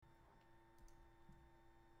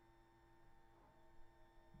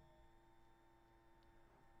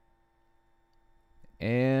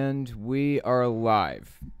And we are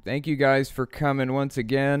live. Thank you guys for coming once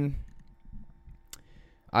again.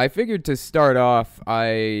 I figured to start off,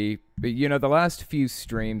 the last few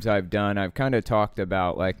streams I've done, I've kind of talked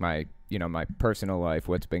about like my personal life,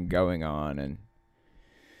 what's been going on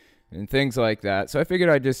and things like that. So I figured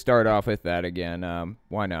I'd just start off with that again.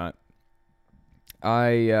 Why not?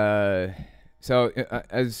 As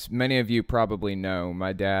many of you probably know,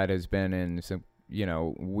 my dad has been in some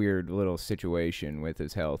weird little situation with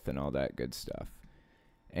his health and all that good stuff.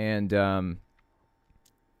 And,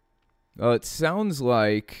 well, it sounds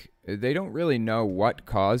like they don't really know what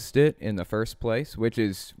caused it in the first place, which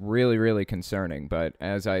is really, really concerning. But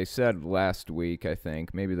as I said last week, I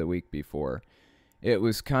think, maybe the week before, it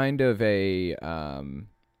was kind of it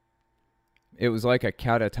was like a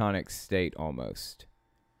catatonic state almost.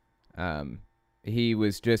 He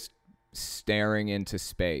was just staring into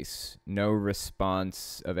space, no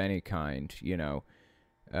response of any kind.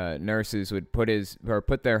 Nurses would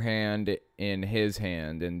put their hand in his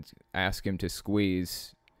hand and ask him to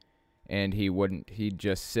squeeze, and he wouldn't. He'd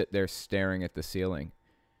just sit there staring at the ceiling,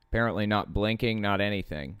 apparently not blinking, not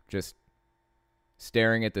anything, just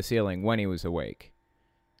staring at the ceiling when he was awake.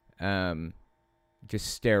 Just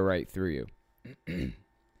stare right through you.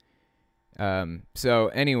 So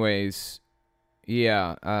anyways,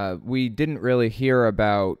 we didn't really hear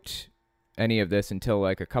about any of this until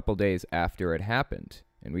like a couple days after it happened.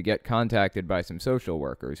 And we get contacted by some social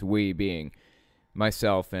workers, we being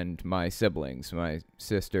myself and my siblings, my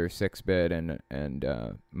sister, 6-bit,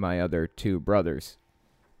 and my other two brothers.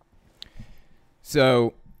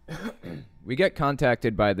 So we get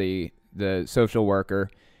contacted by the social worker,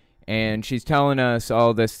 and she's telling us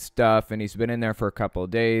all this stuff, and he's been in there for a couple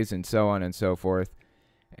of days, and so on and so forth.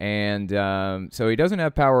 And so he doesn't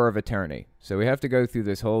have power of attorney. So we have to go through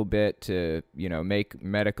this whole bit to, make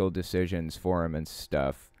medical decisions for him and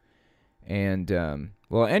stuff. And,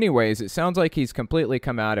 well, anyways, it sounds like he's completely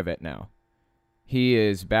come out of it now. He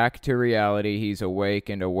is back to reality. He's awake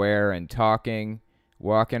and aware and talking,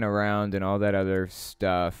 walking around and all that other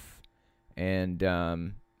stuff. And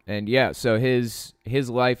yeah, so his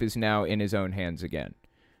life is now in his own hands again.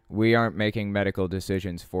 We aren't making medical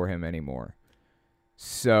decisions for him anymore.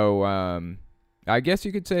 So, I guess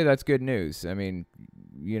you could say that's good news. I mean,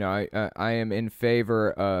 I am in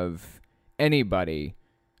favor of anybody.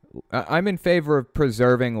 I'm in favor of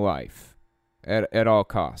preserving life at all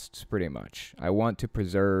costs, pretty much. I want to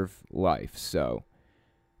preserve life. So,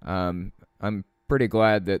 I'm pretty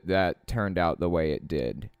glad that turned out the way it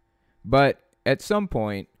did. But at some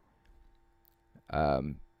point,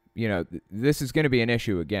 this is going to be an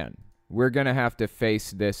issue again. We're going to have to face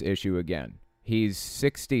this issue again. He's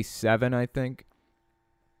 67, I think.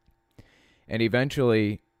 And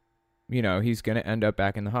eventually, he's going to end up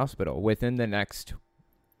back in the hospital. Within the next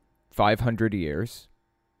 500 years,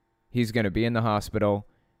 he's going to be in the hospital,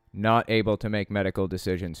 not able to make medical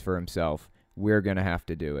decisions for himself. We're going to have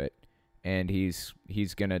to do it. And he's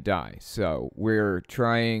going to die. So we're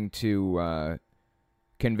trying to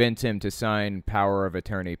convince him to sign power of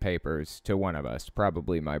attorney papers to one of us.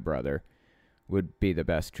 Probably my brother would be the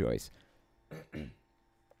best choice.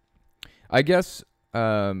 I guess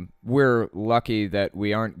we're lucky that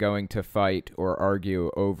we aren't going to fight or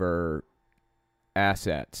argue over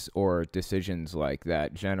assets or decisions like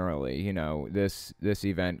that generally. This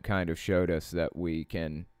event kind of showed us that we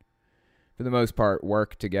can, for the most part,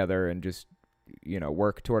 work together and just,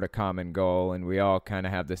 work toward a common goal, and we all kind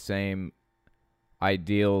of have the same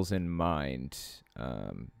ideals in mind.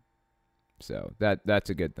 So that's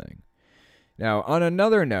a good thing. Now, on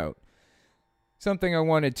another note, something I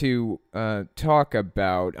wanted to talk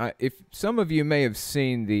about. If some of you may have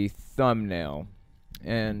seen the thumbnail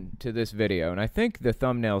to this video, and I think the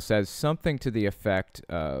thumbnail says something to the effect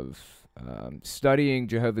of studying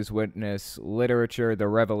Jehovah's Witness literature, the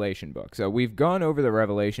Revelation book. So we've gone over the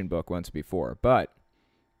Revelation book once before, but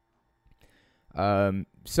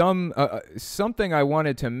something I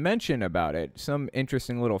wanted to mention about it, some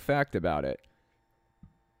interesting little fact about it.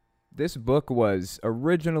 This book was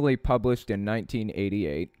originally published in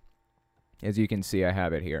 1988. As you can see, I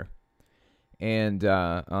have it here and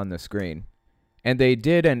on the screen. And they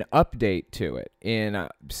did an update to it in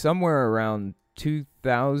somewhere around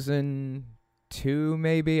 2002,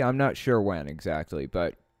 maybe. I'm not sure when exactly,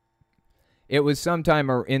 but it was sometime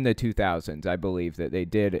in the 2000s, I believe, that they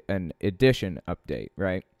did an edition update,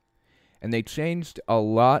 right? And they changed a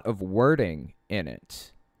lot of wording in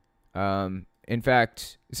it. In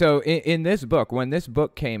fact, so in this book, when this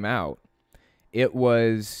book came out, it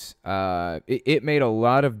was it made a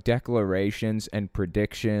lot of declarations and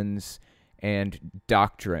predictions and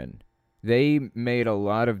doctrine they made a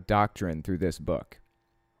lot of doctrine through this book.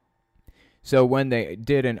 So when they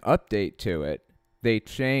did an update to it, they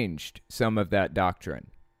changed some of that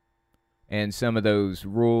doctrine and some of those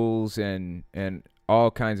rules and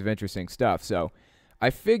all kinds of interesting stuff. So I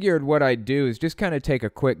figured what I'd do is just kind of take a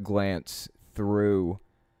quick glance through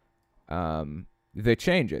the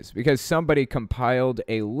changes, because somebody compiled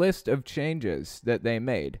a list of changes that they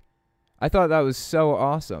made. I thought that was so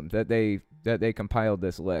awesome that they compiled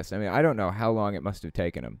this list. I mean, I don't know how long it must have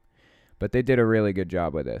taken them, but they did a really good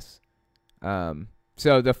job with this.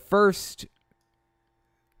 So the first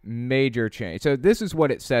major change. So this is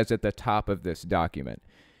what it says at the top of this document.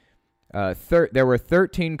 There were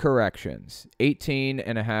 13 corrections.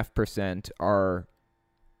 18.5% are.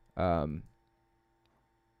 I'm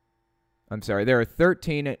sorry. There are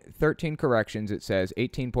 13 corrections. It says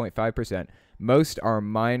 18.5%. Most are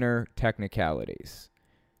minor technicalities.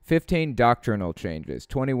 15 doctrinal changes.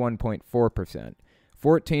 21.4%.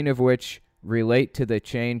 14 of which relate to the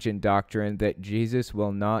change in doctrine that Jesus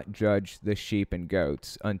will not judge the sheep and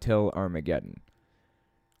goats until Armageddon.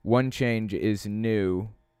 One change is new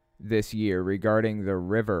this year regarding the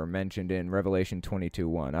river mentioned in Revelation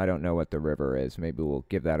 22:1. I don't know what the river is. Maybe we'll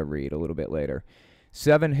give that a read a little bit later.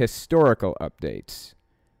 7 historical updates.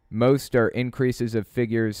 Most are increases of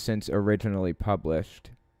figures since originally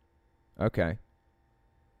published. Okay.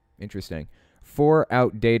 Interesting. 4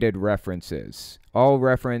 outdated references. All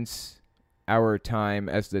reference our time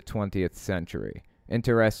as the 20th century.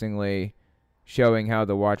 Interestingly, showing how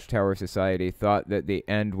the Watchtower Society thought that the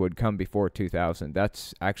end would come before 2000.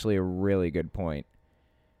 That's actually a really good point.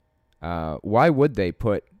 Why would they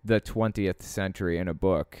put the 20th century in a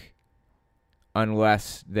book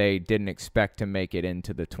unless they didn't expect to make it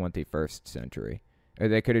into the 21st century? Or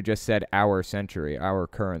they could have just said our century, our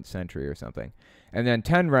current century or something. And then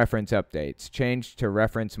 10 reference updates, changed to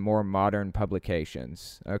reference more modern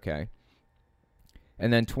publications. Okay.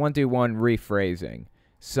 And then 21 rephrasing.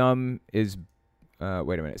 Some is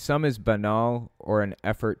banal or an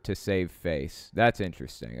effort to save face. That's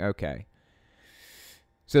interesting. Okay.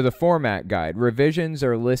 So the format guide. Revisions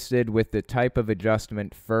are listed with the type of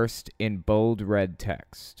adjustment first in bold red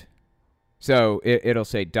text. So it'll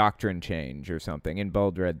say doctrine change or something in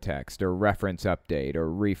bold red text, or reference update, or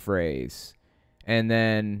rephrase. And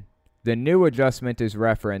then the new adjustment is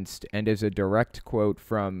referenced and is a direct quote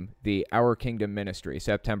from the Our Kingdom Ministry,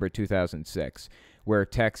 September 2006, where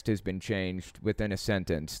text has been changed within a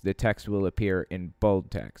sentence. The text will appear in bold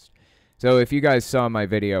text. So if you guys saw my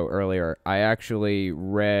video earlier, I actually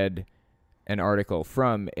read an article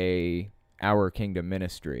from Our Kingdom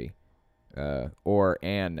Ministry, or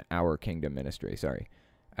an Our Kingdom Ministry, sorry.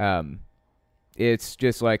 It's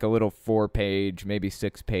just like a little 4-page, maybe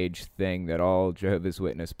 6-page thing that all Jehovah's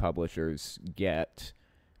Witness publishers get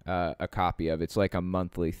a copy of. It's like a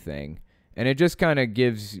monthly thing. And it just kind of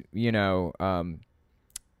gives,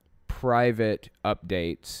 private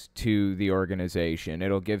updates to the organization.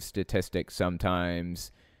 It'll give statistics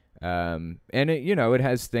sometimes. And it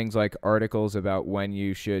has things like articles about when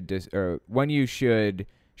you should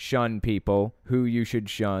shun people, who you should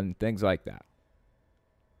shun, things like that.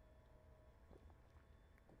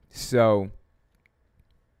 So,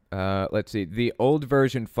 let's see. The old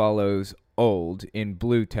version follows old in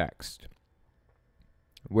blue text.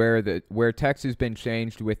 Where text has been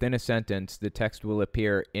changed within a sentence, the text will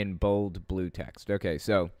appear in bold blue text. Okay,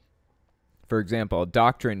 so, for example,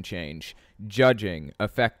 doctrine change, judging,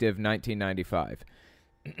 effective 1995.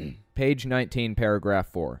 Page 19, paragraph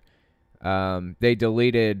 4. They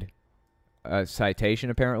deleted a citation,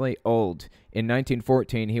 apparently. Old. In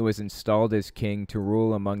 1914, he was installed as king to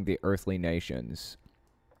rule among the earthly nations.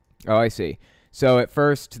 Oh, I see. So at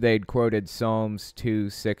first, they'd quoted Psalms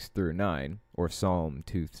 2:6-9, or Psalm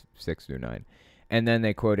 2:6-9, and then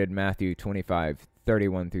they quoted Matthew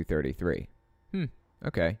 25:31-33.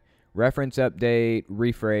 Okay. Reference update,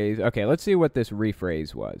 rephrase. Okay, let's see what this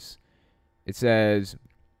rephrase was. It says,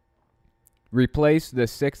 replace the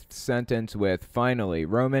 6th sentence with, finally,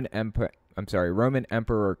 Roman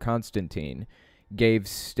Emperor Constantine gave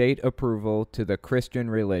state approval to the Christian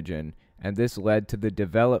religion, and this led to the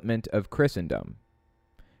development of Christendom.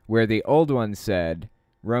 Where the old one said,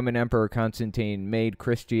 Roman Emperor Constantine made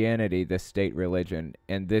Christianity the state religion,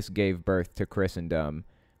 and this gave birth to Christendom,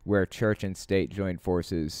 where church and state joined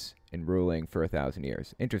forces in ruling for 1,000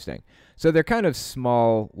 years. Interesting. So they're kind of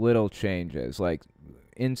small little changes, like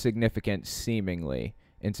seemingly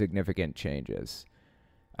insignificant changes.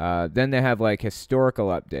 Then they have like historical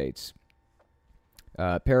updates.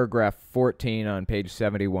 Paragraph 14 on page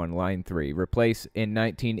 71, line 3. Replace in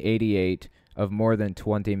 1988 of more than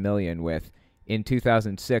 20 million with in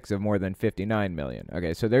 2006 of more than 59 million.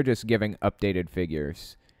 Okay, so they're just giving updated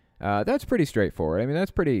figures. That's pretty straightforward. I mean, that's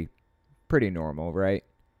pretty normal, right?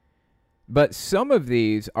 But some of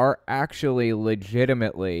these are actually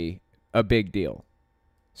legitimately a big deal.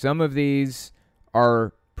 Some of these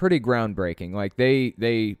are pretty groundbreaking. Like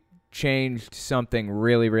they changed something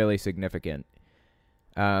really, really significant.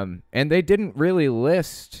 And they didn't really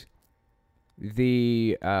list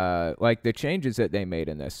the the changes that they made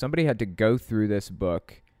in this. Somebody had to go through this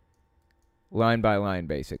book line by line,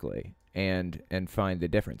 basically, and find the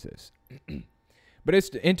differences. But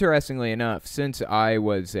it's interestingly enough, since I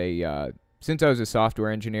was a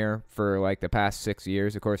software engineer for like the past 6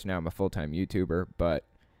 years, of course now I'm a full-time YouTuber, but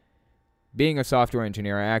being a software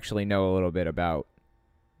engineer, I actually know a little bit about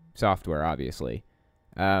software, obviously.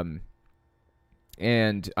 And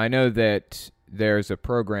I know that there's a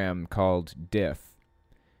program called Diff.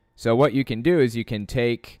 So what you can do is you can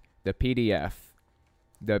take the PDF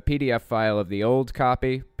file of the old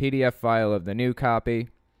copy, PDF file of the new copy,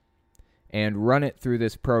 and run it through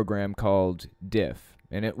this program called Diff.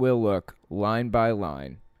 And it will look line by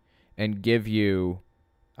line and give you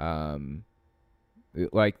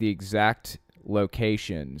like the exact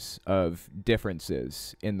locations of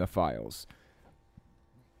differences in the files.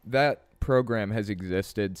 That program has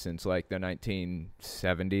existed since like the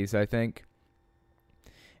 1970s, I think.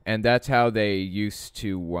 And that's how they used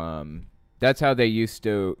to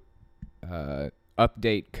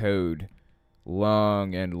update code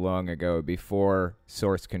long and long ago, before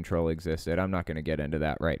source control existed. I'm not going to get into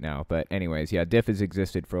that right now, but anyways, yeah, Diff has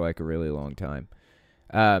existed for like a really long time.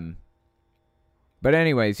 But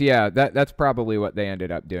anyways, yeah, that's probably what they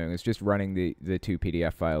ended up doing, is just running the two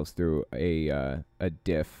PDF files through a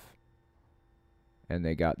Diff, and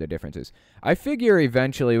they got the differences. I figure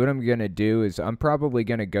eventually what I'm going to do is I'm probably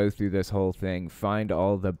going to go through this whole thing, find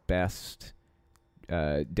all the best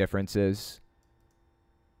differences,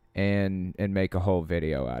 and make a whole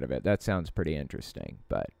video out of it. That sounds pretty interesting.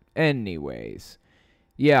 But anyways,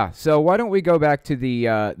 yeah, so why don't we go back to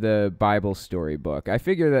the Bible story book? I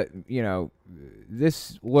figure that,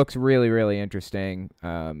 this looks really, really interesting.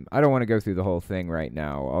 I don't want to go through the whole thing right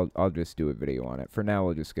now. I'll just do a video on it. For now,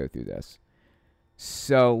 we'll just go through this.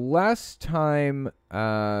 So last time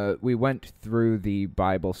we went through the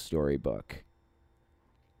Bible story book,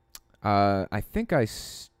 I think I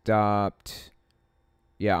stopped,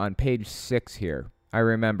 on page 6 here. I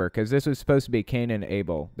remember, because this was supposed to be Cain and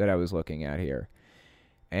Abel that I was looking at here.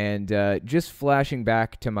 And just flashing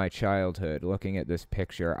back to my childhood, looking at this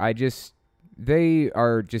picture, they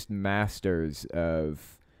are just masters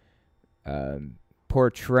of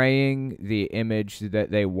portraying the image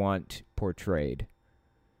that they want portrayed.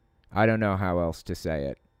 I don't know how else to say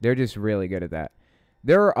it. They're just really good at that.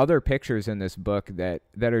 There are other pictures in this book that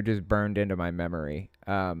are just burned into my memory.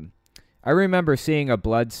 I remember seeing a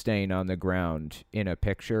blood stain on the ground in a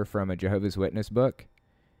picture from a Jehovah's Witness book.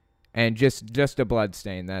 And just a blood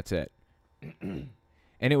stain, that's it. And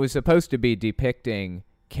it was supposed to be depicting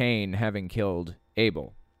Cain having killed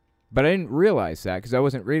Abel. But I didn't realize that because I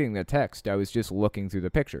wasn't reading the text. I was just looking through the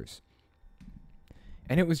pictures.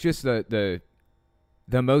 And it was just the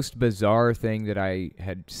most bizarre thing that I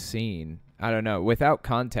had seen. I don't know. Without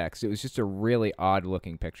context, it was just a really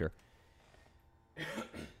odd-looking picture.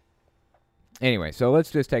 Anyway, so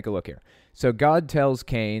let's just take a look here. So God tells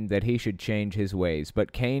Cain that he should change his ways,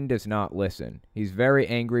 but Cain does not listen. He's very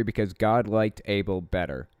angry because God liked Abel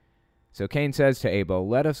better. So Cain says to Abel,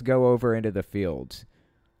 "Let us go over into the fields."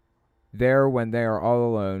 There, when they are all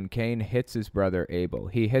alone, Cain hits his brother Abel.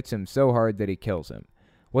 He hits him so hard that he kills him.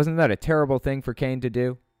 Wasn't that a terrible thing for Cain to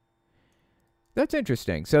do? That's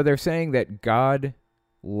interesting. So they're saying that God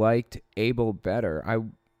liked Abel better.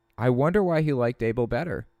 I wonder why he liked Abel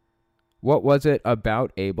better. What was it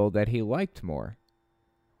about Abel that he liked more?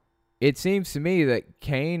 It seems to me that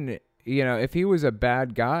Cain, if he was a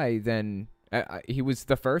bad guy, then he was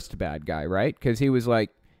the first bad guy, right? Because he was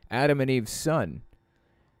like Adam and Eve's son.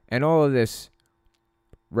 And all of this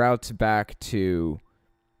routes back to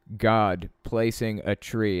God placing a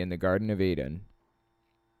tree in the Garden of Eden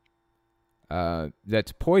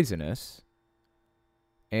that's poisonous,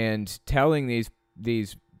 and telling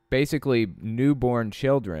these basically newborn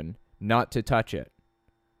children not to touch it.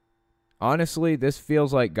 Honestly, this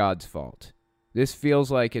feels like God's fault. This feels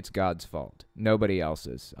like it's God's fault, nobody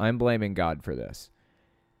else's. I'm blaming God for this.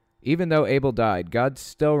 Even though Abel died, God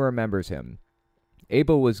still remembers him.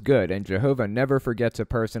 Abel was good, and Jehovah never forgets a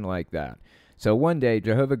person like that. So one day,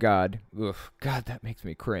 Jehovah God, God, that makes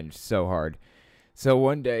me cringe so hard. So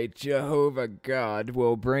one day, Jehovah God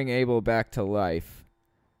will bring Abel back to life.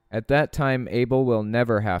 At that time, Abel will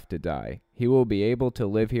never have to die. He will be able to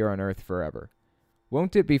live here on earth forever.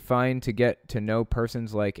 Won't it be fine to get to know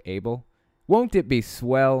persons like Abel? Won't it be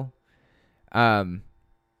swell? I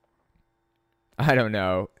don't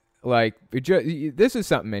know. Like, this is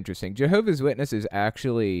something interesting. Jehovah's Witnesses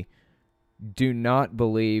actually do not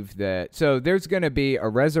believe that. So there's going to be a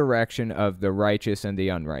resurrection of the righteous and the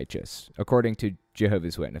unrighteous, according to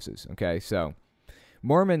Jehovah's Witnesses. Okay, so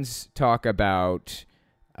Mormons talk about,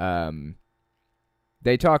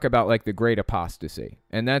 they talk about like the great apostasy.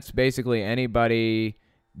 And that's basically anybody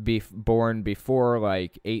born before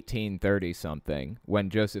like 1830 something, when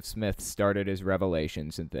Joseph Smith started his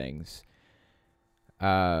revelations and things.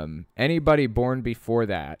 Anybody born before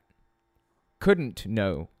that couldn't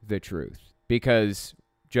know the truth because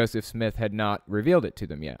Joseph Smith had not revealed it to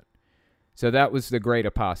them yet. So that was the great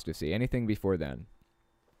apostasy. Anything before then.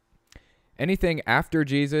 Anything after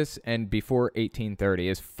Jesus and before 1830,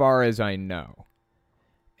 as far as I know.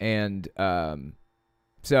 And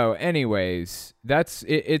so anyways, that's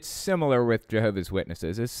it's similar with Jehovah's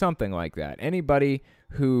Witnesses. It's something like that. Anybody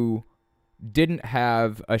who didn't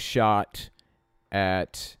have a shot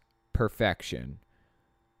at perfection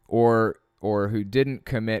or who didn't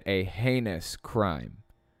commit a heinous crime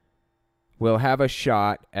will have a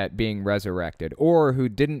shot at being resurrected, or who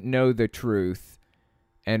didn't know the truth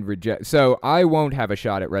and reject. So I won't have a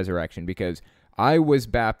shot at resurrection because I was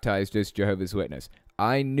baptized as Jehovah's Witness.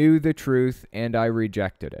 I knew the truth and I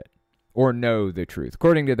rejected it, or know the truth.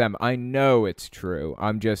 According to them, I know it's true.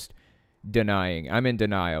 I'm just denying. I'm in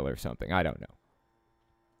denial or something. I don't know.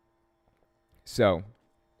 So,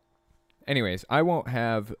 anyways, I won't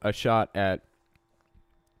have a shot at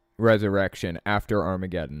resurrection after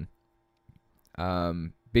Armageddon,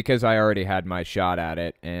 because I already had my shot at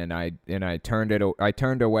it, and I turned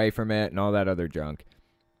away from it and all that other junk.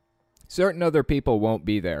 Certain other people won't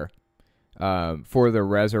be there for the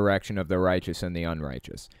resurrection of the righteous and the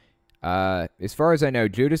unrighteous. As far as I know,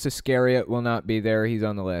 Judas Iscariot will not be there. He's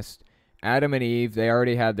on the list. Adam and Eve, they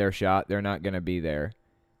already had their shot. They're not going to be there.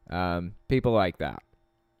 People like that.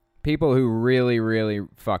 People who really, really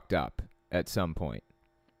fucked up at some point.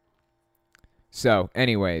 So,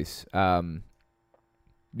 anyways,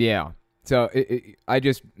 yeah. So, I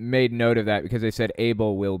just made note of that because they said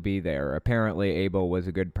Abel will be there. Apparently, Abel was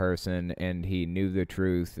a good person, and he knew the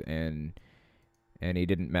truth, and he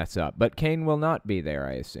didn't mess up. But Cain will not be there,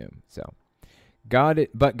 I assume. So, God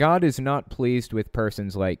is not pleased with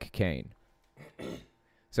persons like Cain.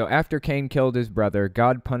 So after Cain killed his brother,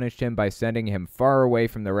 God punished him by sending him far away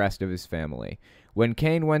from the rest of his family. When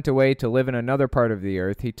Cain went away to live in another part of the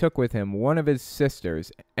earth, he took with him one of his sisters.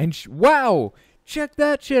 And wow! Check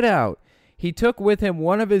that shit out! He took with him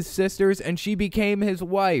one of his sisters, and she became his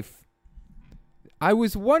wife. I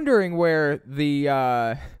was wondering where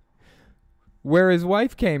his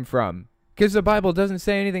wife came from, because the Bible doesn't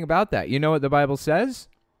say anything about that. You know what the Bible says?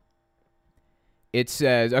 It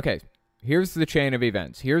says, okay, here's the chain of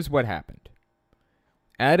events. Here's what happened.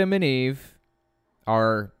 Adam and Eve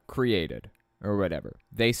are created, or whatever.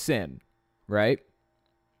 They sin, right?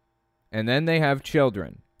 And then they have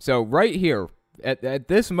children. So right here, at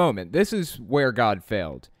this moment, this is where God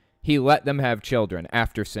failed. He let them have children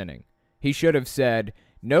after sinning. He should have said,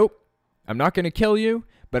 nope, I'm not going to kill you,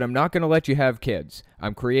 but I'm not going to let you have kids.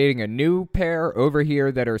 I'm creating a new pair over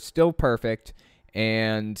here that are still perfect,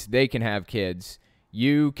 and they can have kids.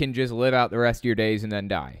 You can just live out the rest of your days and then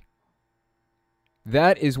die.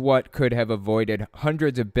 That is what could have avoided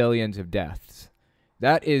hundreds of billions of deaths.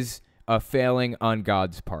 That is a failing on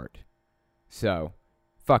God's part. So,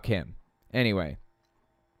 fuck him. Anyway,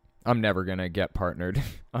 I'm never going to get partnered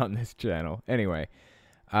on this channel. Anyway,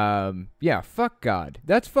 yeah, fuck God.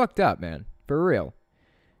 That's fucked up, man. For real.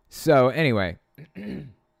 So, anyway,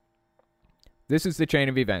 this is the chain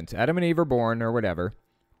of events. Adam and Eve are born, or whatever.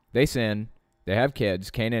 They sin. They have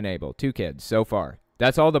kids, Cain and Abel. 2 kids so far.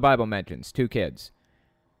 That's all the Bible mentions, 2 kids.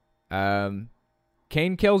 Cain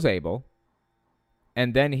kills Abel,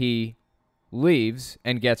 and then he leaves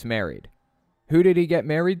and gets married. Who did he get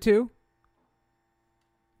married to?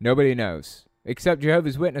 Nobody knows. Except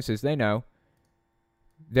Jehovah's Witnesses, they know.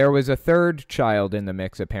 There was a 3rd child in the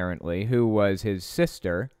mix, apparently, who was his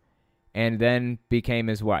sister, and then became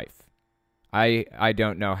his wife. I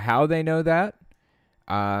don't know how they know that.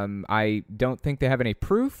 I don't think they have any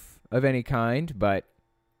proof of any kind, but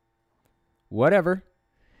whatever.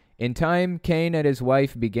 In time, Cain and his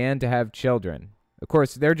wife began to have children. Of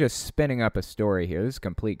course, they're just spinning up a story here. This is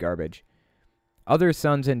complete garbage. Other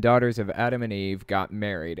sons and daughters of Adam and Eve got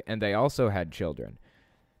married, and they also had children.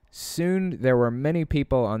 Soon there were many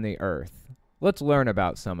people on the earth. Let's learn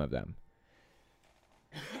about some of them.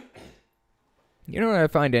 You know what I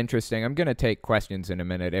find interesting? I'm going to take questions in a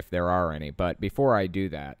minute if there are any, but before I do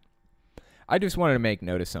that, I just wanted to make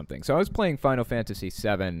note of something. So I was playing Final Fantasy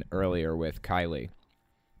VII earlier with Kylie.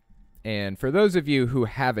 And for those of you who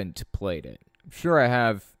haven't played it, I'm sure I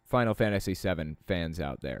have Final Fantasy VII fans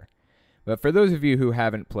out there. But for those of you who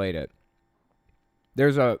haven't played it,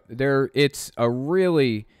 it's a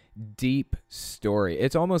really deep story.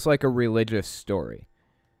 It's almost like a religious story.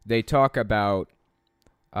 They talk about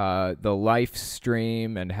the life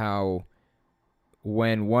stream and how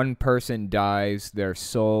when one person dies, their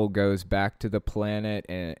soul goes back to the planet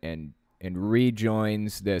and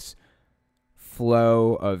rejoins this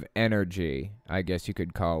flow of energy, I guess you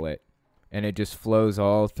could call it. And it just flows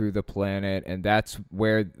all through the planet, and that's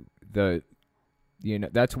where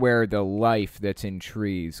that's where the life that's in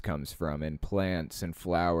trees comes from, and plants and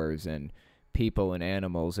flowers and people and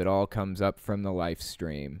animals. It all comes up from the life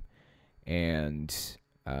stream. And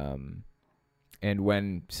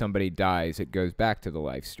when somebody dies, it goes back to the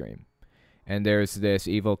life stream. And there's this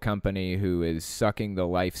evil company who is sucking the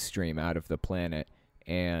life stream out of the planet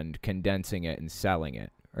and condensing it and selling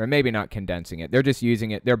it. Or maybe not condensing it. They're just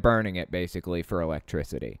using it. They're burning it, basically, for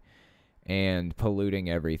electricity and polluting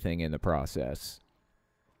everything in the process.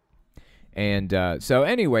 And so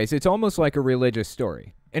anyways, it's almost like a religious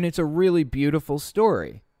story. And it's a really beautiful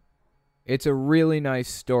story. It's a really nice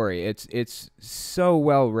story. It's so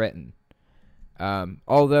well written.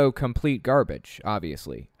 Although complete garbage,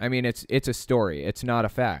 obviously. I mean, it's a story. It's not a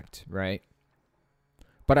fact, right?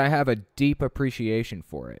 But I have a deep appreciation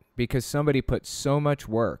for it because somebody put so much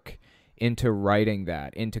work into writing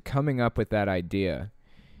that, into coming up with that idea.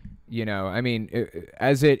 You know, I mean,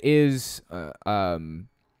 as it is a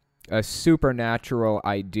supernatural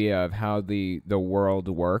idea of how the world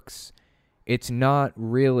works, it's not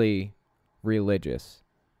really religious.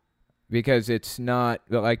 Because it's not,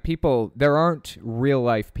 like, people, there aren't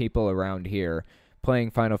real-life people around here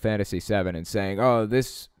playing Final Fantasy VII and saying, oh,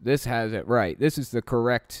 this has it right. This is the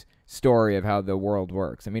correct story of how the world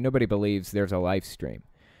works. I mean, nobody believes there's a live stream.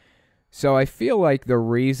 So I feel like the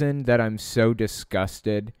reason that I'm so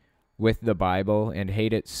disgusted with the Bible and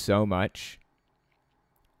hate it so much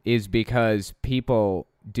is because people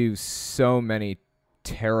do so many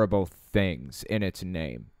terrible things in its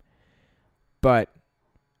name. But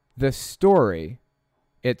the story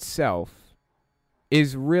itself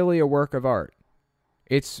is really a work of art.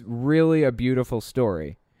 It's really a beautiful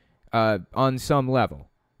story on some level.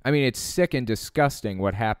 I mean, it's sick and disgusting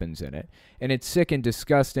what happens in it. And it's sick and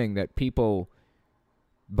disgusting that people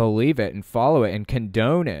believe it and follow it and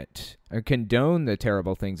condone it. Or condone the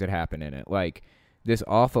terrible things that happen in it. Like this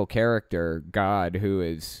awful character, God, who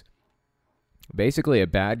is basically a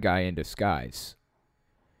bad guy in disguise.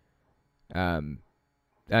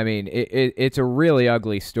 I mean, it's a really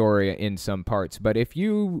ugly story in some parts, but if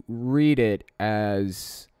you read it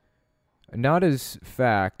as not as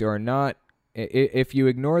fact or not, if you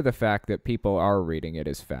ignore the fact that people are reading it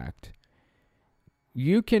as fact,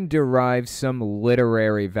 you can derive some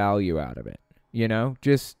literary value out of it, you know?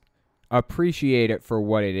 Just appreciate it for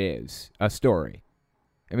what it is, a story.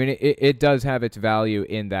 I mean, it does have its value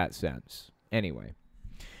in that sense. Anyway.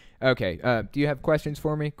 Okay, do you have questions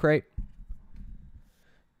for me, Crate?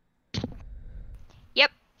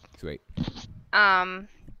 Yep. Sweet. All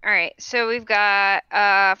right. So we've got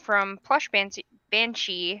from Plush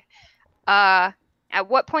Banshee. At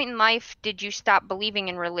what point in life did you stop believing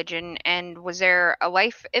in religion, and was there a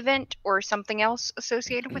life event or something else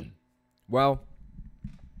associated with? Well,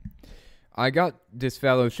 I got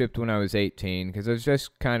disfellowshipped when I was 18 because I was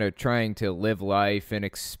just kind of trying to live life and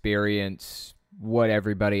experience what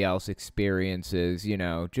everybody else experiences, you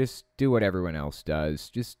know, just do what everyone else does.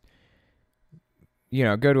 Just, you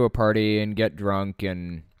know, go to a party and get drunk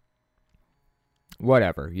and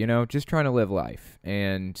whatever, you know, just trying to live life.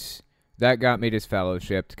 And that got me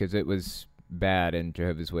disfellowshipped because it was bad in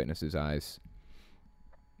Jehovah's Witnesses' eyes.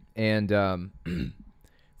 And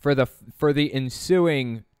for the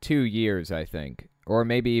ensuing 2 years, I think, or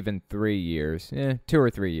maybe even 3 years, 2 or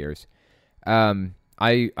 3 years,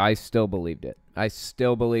 I still believed it. I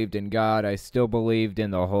still believed in God. I still believed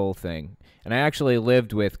in the whole thing. And I actually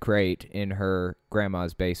lived with Crate in her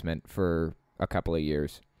grandma's basement for a couple of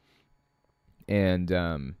years. And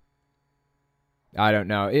I don't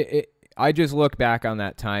know. I just look back on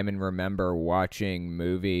that time and remember watching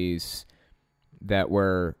movies that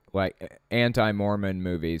were like anti-Mormon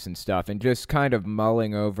movies and stuff, and just kind of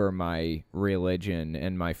mulling over my religion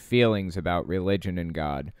and my feelings about religion and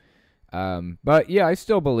God. But yeah, I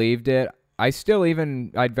still believed it. I still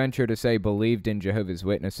even, I'd venture to say, believed in Jehovah's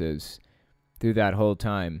Witnesses through that whole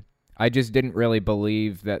time. I just didn't really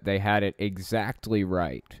believe that they had it exactly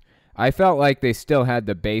right. I felt like they still had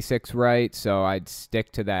the basics right, so I'd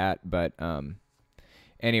stick to that. But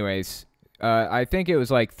anyways, I think it was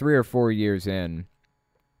like 3 or 4 years in,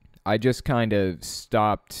 I just kind of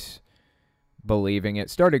stopped believing it,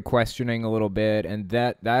 started questioning a little bit, and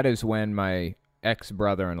that is when my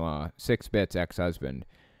ex-brother-in-law, 6-Bit's ex-husband,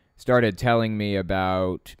 started telling me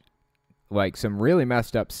about like some really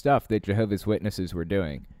messed up stuff that Jehovah's Witnesses were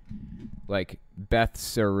doing. Like Beth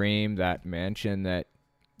Sarim, that mansion that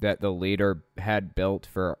the leader had built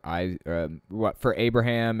for for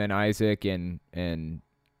Abraham and Isaac and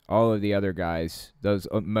all of the other guys, those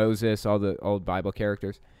Moses, all the old Bible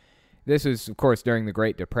characters. This is, of course, during the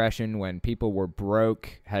Great Depression when people were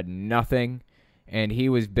broke, had nothing, and he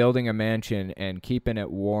was building a mansion and keeping it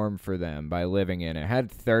warm for them by living in it. It had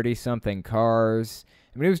 30-something cars.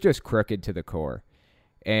 I mean, it was just crooked to the core.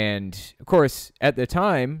 And, of course, at the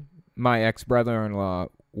time, my ex-brother-in-law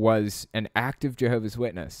was an active Jehovah's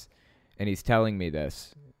Witness, and he's telling me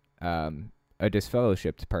this, a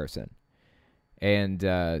disfellowshipped person. And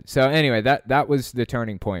so anyway, that was the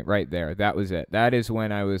turning point right there. That was it. That is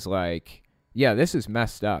when I was like, yeah, this is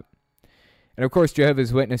messed up. And, of course,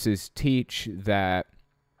 Jehovah's Witnesses teach that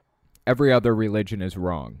every other religion is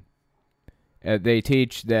wrong. They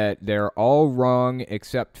teach that they're all wrong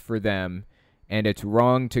except for them, and it's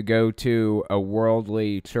wrong to go to a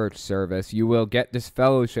worldly church service. You will get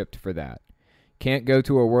disfellowshipped for that. Can't go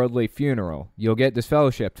to a worldly funeral. You'll get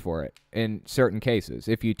disfellowshipped for it in certain cases.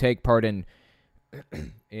 If you take part in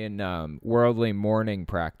worldly mourning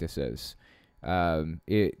practices,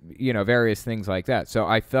 various things like that. So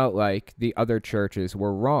I felt like the other churches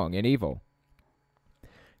were wrong and evil.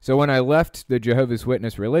 So when I left the Jehovah's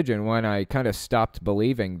Witness religion, when I kind of stopped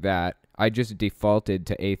believing that, I just defaulted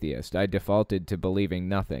to atheist. I defaulted to believing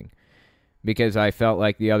nothing because I felt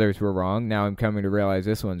like the others were wrong. Now I'm coming to realize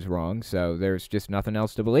this one's wrong, so there's just nothing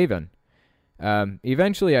else to believe in.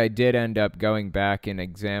 Eventually, I did end up going back and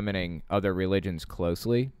examining other religions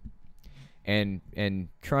closely and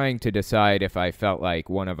trying to decide if I felt like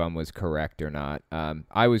one of them was correct or not.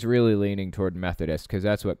 I was really leaning toward Methodist because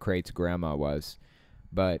that's what Crate's grandma was.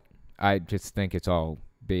 But I just think it's all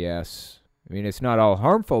BS. I mean, it's not all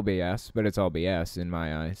harmful BS, but it's all BS in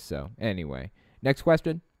my eyes. So anyway, next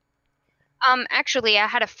question. Actually, I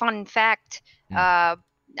had a fun fact I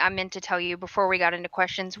meant to tell you before we got into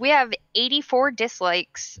questions. We have 84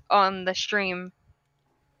 dislikes on the stream.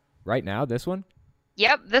 Right now, this one?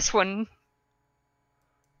 Yep, this one.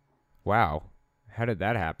 Wow. How did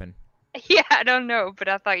that happen? Yeah, I don't know, but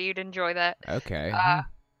I thought you'd enjoy that. Okay.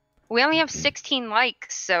 We only have 16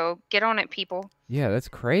 likes, so get on it, people. Yeah, that's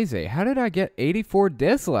crazy. How did I get 84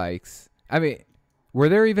 dislikes? I mean, were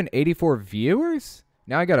there even 84 viewers?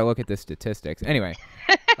 Now I got to look at the statistics. Anyway,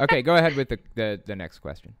 okay, go ahead with the next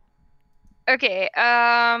question. Okay,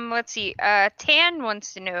 let's see. Tan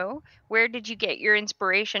wants to know, where did you get your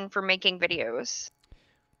inspiration for making videos?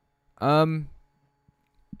 I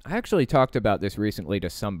actually talked about this recently to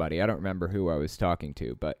somebody. I don't remember who I was talking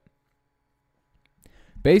to, but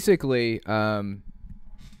basically,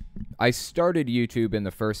 I started YouTube in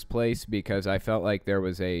the first place because I felt like there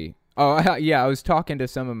was I was talking to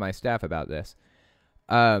some of my staff about this.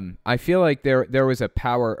 I feel like there was a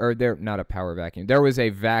power, or not a power vacuum. There was a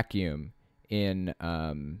vacuum in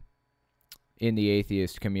the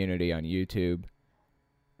atheist community on YouTube,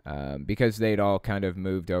 because they'd all kind of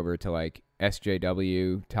moved over to like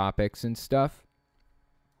SJW topics and stuff.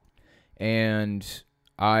 And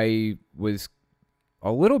I was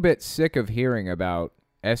a little bit sick of hearing about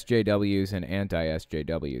SJWs and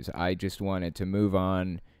anti-SJWs. I just wanted to move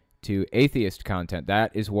on to atheist content. That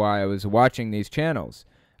is why I was watching these channels.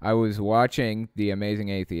 I was watching The Amazing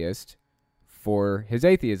Atheist for his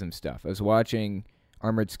atheism stuff. I was watching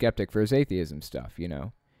Armored Skeptic for his atheism stuff,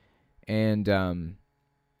 And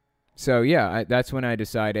so, yeah, that's when I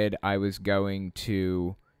decided I was going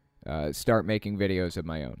to start making videos of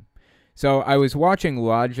my own. So I was watching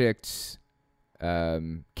Logic's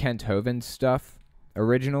Kent Hovind stuff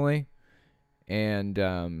originally, and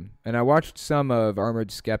I watched some of Armored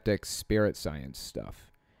Skeptic's Spirit Science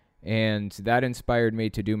stuff, and that inspired me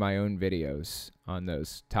to do my own videos on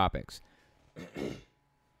those topics.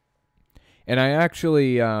 And I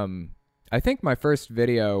actually, I think my first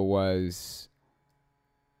video was,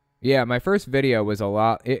 a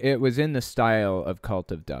lot, it was in the style of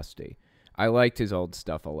Cult of Dusty. I liked his old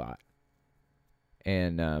stuff a lot.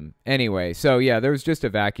 And anyway, so yeah, there was just a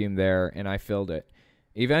vacuum there, and I filled it.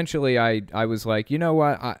 Eventually, I was like, you know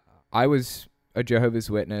what? I was a Jehovah's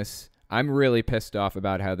Witness. I'm really pissed off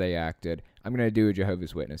about how they acted. I'm going to do a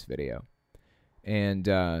Jehovah's Witness video. And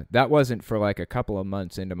that wasn't for like a couple of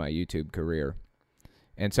months into my YouTube career.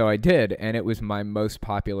 And so I did, and it was my most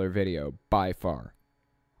popular video by far.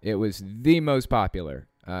 It was the most popular,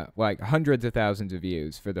 like hundreds of thousands of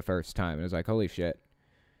views for the first time. And I was like, holy shit.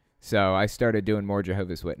 So I started doing more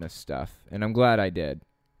Jehovah's Witness stuff, and I'm glad I did,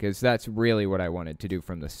 because that's really what I wanted to do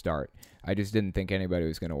from the start. I just didn't think anybody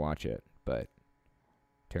was going to watch it, but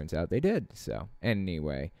turns out they did. So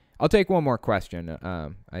anyway, I'll take one more question,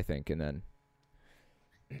 I think, and then...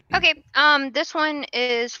 Okay, this one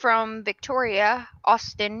is from Victoria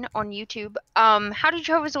Austin on YouTube. How do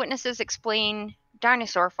Jehovah's Witnesses explain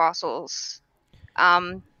dinosaur fossils?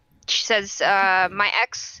 She says, my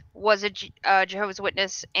ex was a Jehovah's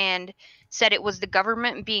Witness and said it was the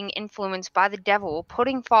government being influenced by the devil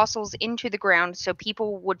putting fossils into the ground so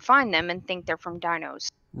people would find them and think they're from dinos.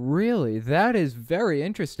 Really? That is very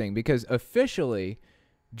interesting, because officially,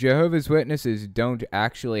 Jehovah's Witnesses don't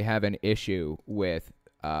actually have an issue with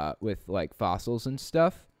like fossils and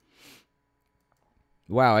stuff.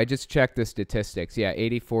 Wow, I just checked the statistics. Yeah,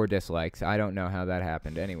 84 dislikes. I don't know how that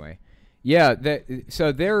happened. Anyway, yeah,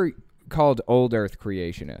 so they're called Old Earth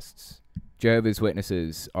creationists. Jehovah's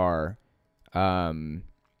Witnesses are,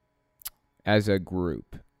 as a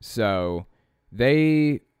group. So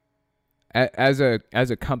they, as a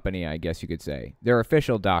company, I guess you could say, their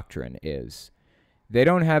official doctrine is they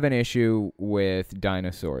don't have an issue with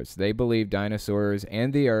dinosaurs. They believe dinosaurs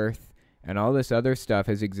and the Earth and all this other stuff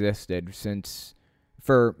has existed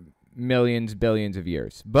for millions, billions of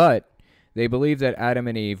years. But they believe that Adam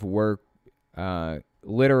and Eve were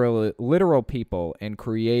literal people and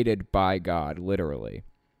created by God, literally.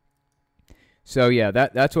 So yeah,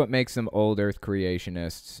 that's what makes them Old Earth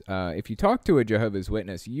creationists. If you talk to a Jehovah's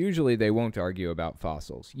Witness, usually they won't argue about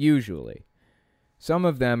fossils. Usually. Some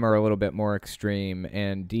of them are a little bit more extreme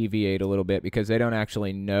and deviate a little bit because they don't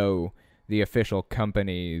actually know the official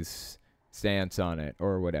company's stance on it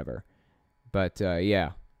or whatever. But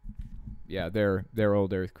yeah, they're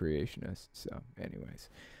Old Earth creationists. So, anyways,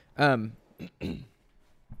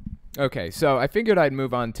 okay. So I figured I'd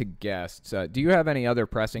move on to guests. Do you have any other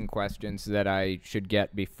pressing questions that I should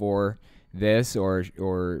get before this, or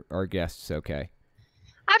are guests okay?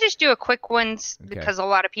 I'll just do a quick one because a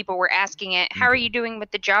lot of people were asking it. How are you doing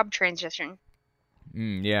with the job transition?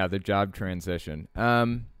 Yeah, the job transition.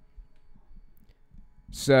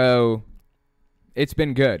 So it's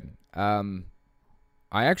been good. I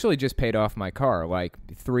actually just paid off my car like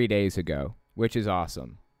 3 days ago, which is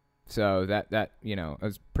awesome. So that I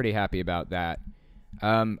was pretty happy about that.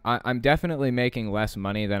 I'm definitely making less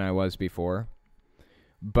money than I was before,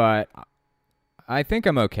 but I think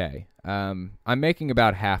I'm okay. I'm making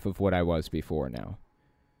about half of what I was before now,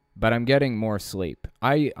 but I'm getting more sleep.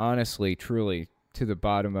 I honestly, truly, to the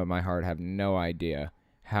bottom of my heart, have no idea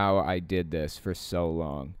how I did this for so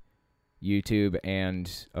long. YouTube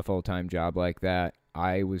and a full-time job like that,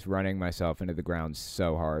 I was running myself into the ground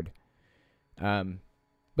so hard.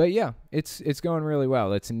 But yeah, it's going really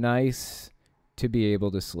well. It's nice to be able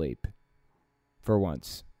to sleep for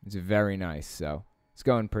once. It's very nice, so it's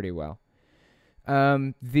going pretty well.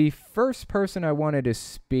 The first person I wanted to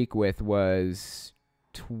speak with was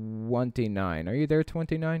 29. Are you there,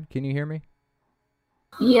 29? Can you hear me?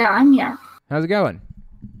 Yeah, I'm here. How's it going?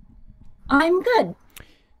 I'm good.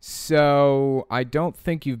 So, I don't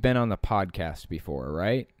think you've been on the podcast before,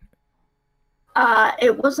 right?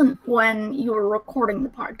 It wasn't when you were recording the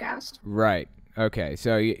podcast. Right. Okay.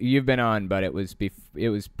 So you've been on, but it was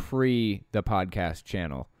pre the podcast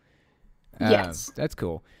channel. Yes. That's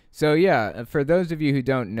cool. So yeah, for those of you who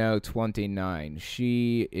don't know 29,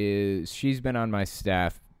 she's been on my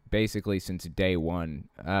staff basically since day one,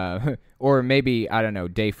 or maybe, I don't know,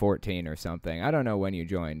 day 14 or something. I don't know when you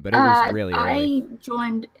joined, but it was really early. I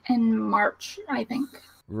joined in March, I think.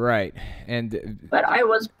 Right. But I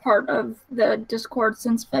was part of the Discord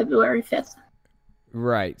since February 5th.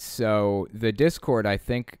 Right. So the Discord, I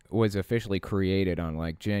think, was officially created on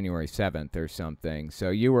like January 7th or something.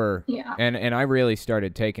 So you were, yeah. And I really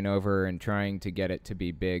started taking over and trying to get it to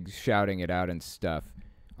be big, shouting it out and stuff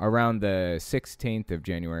around the 16th of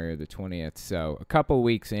January or the 20th. So a couple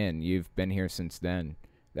weeks in, you've been here since then.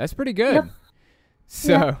 That's pretty good. Yep.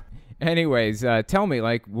 So yep. Anyways, tell me,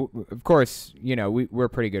 like, of course, we're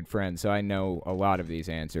pretty good friends, so I know a lot of these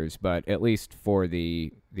answers, but at least for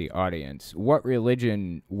the audience, what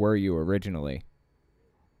religion were you originally?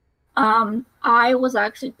 I was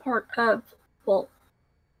actually part of, well,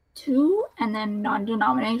 2 and then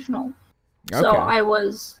non-denominational. Okay. So I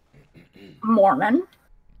was Mormon,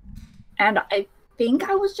 and I think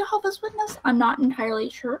I was Jehovah's Witness. I'm not entirely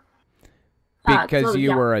sure. Because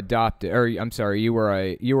you were adopted, or I'm sorry, you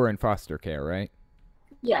were in foster care, right?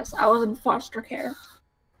 Yes, I was in foster care.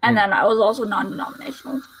 And then I was also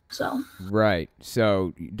non-denominational, so. Right.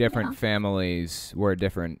 So different Yeah. families were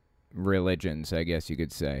different religions, I guess you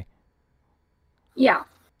could say. Yeah.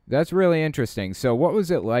 That's really interesting. So what was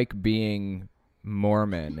it like being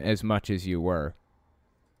Mormon as much as you were?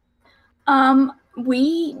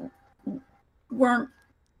 We weren't,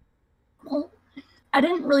 well, I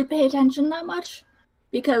didn't really pay attention that much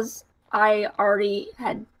because I already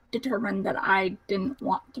had determined that I didn't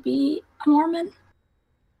want to be a Mormon.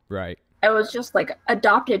 Right. I was just like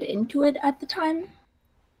adopted into it at the time.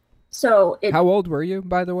 So How old were you,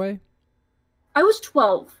 by the way? I was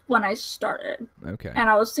 12 when I started. Okay. And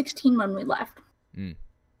I was 16 when we left.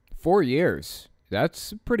 4 years.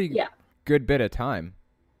 That's a pretty good bit of time.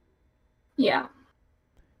 Yeah.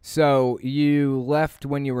 So you left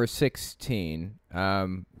when you were 16.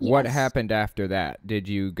 What Yes. happened after that? Did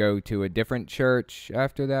you go to a different church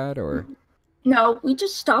after that, or? No, we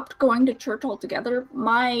just stopped going to church altogether.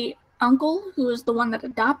 My uncle, who was the one that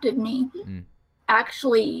adopted me,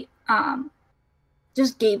 actually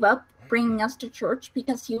just gave up bringing us to church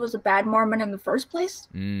because he was a bad Mormon in the first place.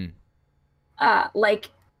 Like,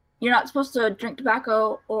 you're not supposed to drink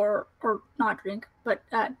tobacco or not drink, but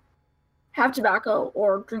have tobacco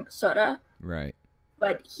or drink soda. Right.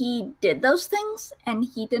 But he did those things and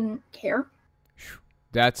he didn't care.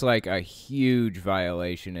 That's like a huge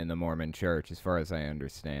violation in the Mormon church, as far as I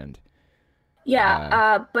understand.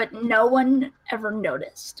 Yeah, but no one ever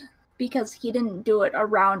noticed because he didn't do it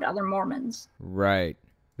around other Mormons. Right.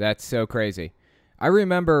 That's so crazy. I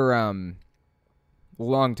remember a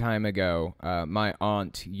long time ago, my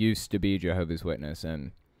aunt used to be Jehovah's Witness,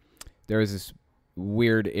 and there was this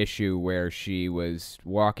weird issue where she was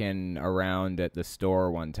walking around at the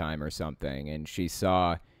store one time or something, and she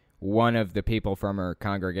saw one of the people from her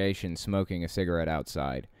congregation smoking a cigarette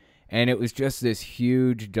outside. And it was just this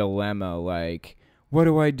huge dilemma, like, what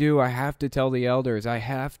do? I have to tell the elders. I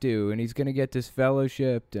have to, and he's going to get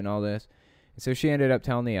disfellowshipped and all this. And so she ended up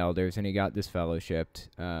telling the elders, and he got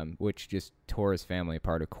disfellowshipped, which just tore his family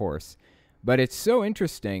apart, of course. But it's so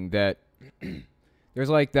interesting that there's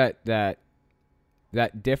like that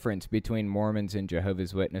difference between Mormons and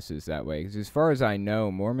Jehovah's Witnesses that way. Because as far as I know,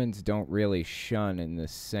 Mormons don't really shun in the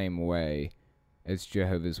same way as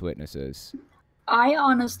Jehovah's Witnesses. I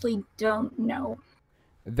honestly don't know.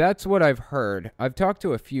 That's what I've heard. I've talked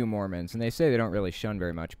to a few Mormons, and they say they don't really shun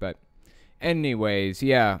very much. But anyways,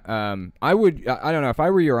 yeah, I don't know, if I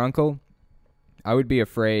were your uncle, I would be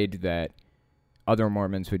afraid that other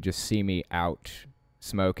Mormons would just see me out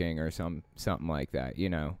smoking or something like that, you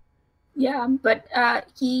know? Yeah, but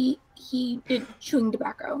he did chewing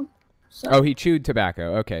tobacco. So. Oh, he chewed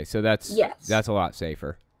tobacco. Okay, so that's a lot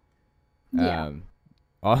safer. Yeah.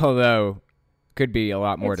 Although could be a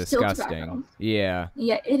lot more It's still disgusting. tobacco. Yeah.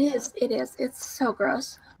 Yeah, it is. It's so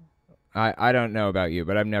gross. I don't know about you,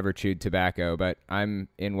 but I've never chewed tobacco, but I'm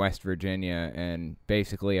in West Virginia, and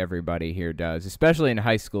basically everybody here does. Especially in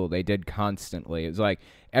high school, they did constantly. It was like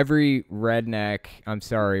every redneck, I'm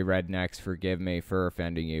sorry, rednecks, forgive me for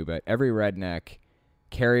offending you, but every redneck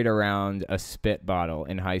carried around a spit bottle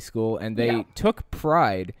in high school, and they took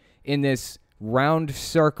pride in this round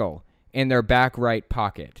circle in their back right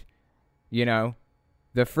pocket. You know?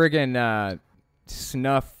 The friggin'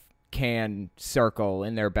 snuff can circle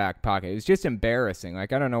in their back pocket. It was just embarrassing.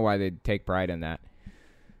 Like, I don't know why they'd take pride in that.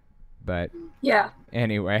 But yeah.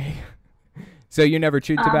 Anyway. So you never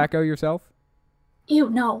chewed tobacco yourself? Ew,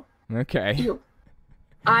 no. Okay. Ew.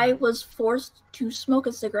 I was forced to smoke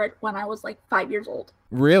a cigarette when I was like 5 years old.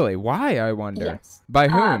 Really? Why, I wonder? Yes. By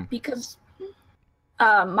whom? Because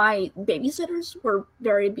my babysitters were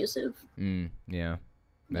very abusive. Yeah.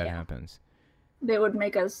 That happens. They would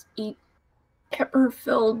make us eat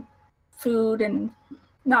pepper-filled food and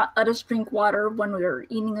not let us drink water when we were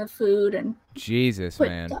eating the food, and Jesus, put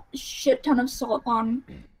man. a shit ton of salt on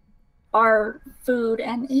our food,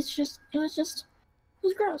 and it was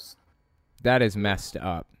gross. That is messed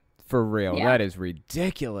up. For real. Yeah. That is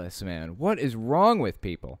ridiculous, man. What is wrong with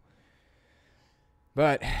people?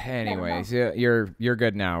 But anyways, you're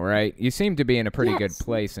good now, right? You seem to be in a pretty good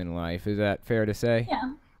place in life. Is that fair to say?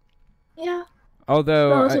 Yeah.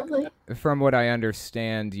 Although, from what I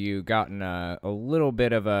understand, you gotten a little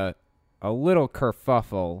bit of a little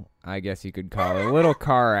kerfuffle, I guess you could call it, a little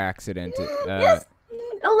car accident. Yes,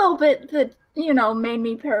 a little bit that, made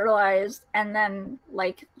me paralyzed, and then,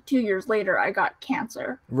 2 years later, I got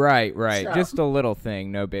cancer. Right. So, just a little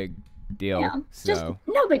thing, no big deal. Yeah, just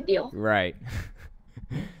no big deal. Right.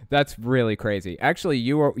 That's really crazy. Actually,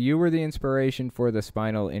 you were the inspiration for the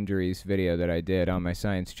spinal injuries video that I did on my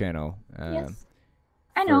science channel. Yes.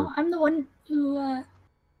 I know. I'm the one who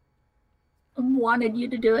wanted you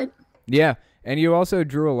to do it. Yeah, and you also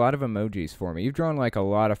drew a lot of emojis for me. You've drawn like a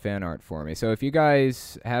lot of fan art for me. So if you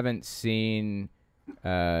guys haven't seen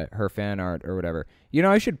her fan art or whatever,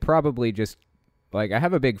 I should probably just, like, I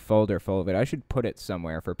have a big folder full of it. I should put it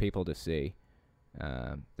somewhere for people to see.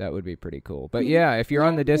 That would be pretty cool. But yeah, if you're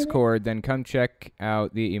on the Discord, then come check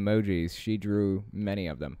out the emojis. She drew many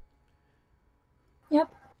of them.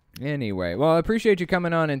 Yep. Anyway, well, I appreciate you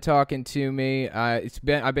coming on and talking to me. I've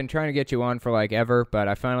been trying to get you on for like ever, but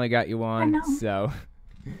I finally got you on. I know. So,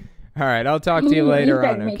 all right, I'll talk to you later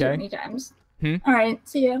on. Me Okay. too many times. All right.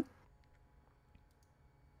 See you.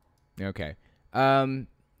 Okay.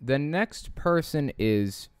 The next person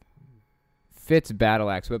is Fitz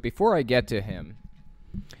Battleaxe, but before I get to him,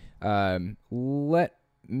 let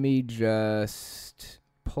me just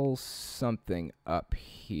pull something up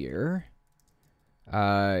here.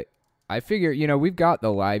 I figure, we've got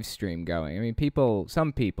the live stream going. I mean,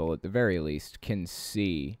 some people at the very least can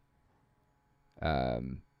see,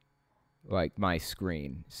 like my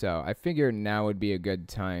screen. So I figure now would be a good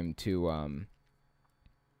time to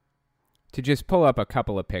just pull up a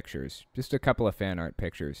couple of pictures, just a couple of fan art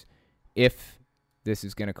pictures, if this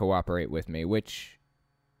is going to cooperate with me, which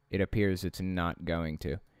it appears it's not going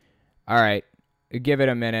to. All right. Give it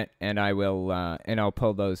a minute, and I'll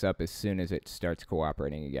pull those up as soon as it starts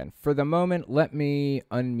cooperating again. For the moment, let me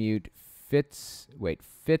unmute Fitz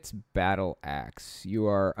Battleaxe. You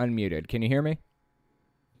are unmuted. Can you hear me?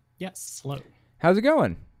 Yes. Hello. How's it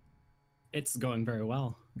going? It's going very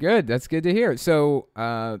well. Good. That's good to hear. So,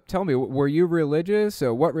 tell me, were you religious?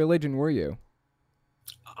 So, what religion were you?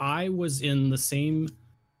 I was in the same,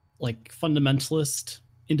 like, fundamentalist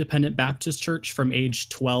independent Baptist church from age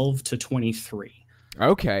 12 to 23.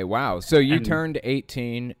 Okay, wow. So you turned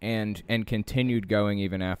 18 and continued going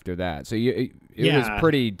even after that. So it was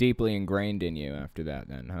pretty deeply ingrained in you after that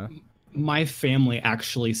then, huh? My family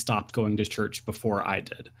actually stopped going to church before I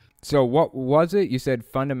did. So what was it? You said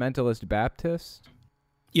fundamentalist Baptist?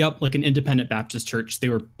 Yep, like an independent Baptist church. They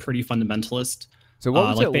were pretty fundamentalist. So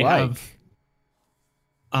what was it like?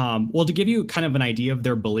 Well, to give you kind of an idea of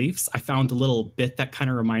their beliefs, I found a little bit that kind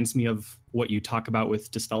of reminds me of what you talk about with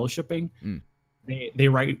disfellowshipping. They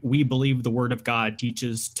write, "We believe the word of God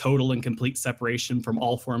teaches total and complete separation from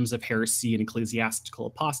all forms of heresy and ecclesiastical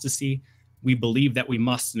apostasy. We believe that we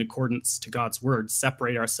must, in accordance to God's word,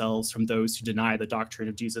 separate ourselves from those who deny the doctrine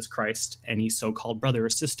of Jesus Christ, any so-called brother or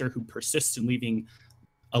sister who persists in leaving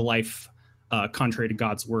a life contrary to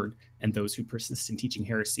God's word, and those who persist in teaching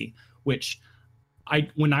heresy," which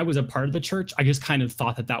when I was a part of the church, I just kind of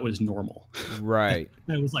thought that was normal. Right.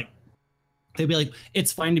 And it was like, they'd be like,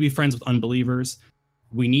 it's fine to be friends with unbelievers.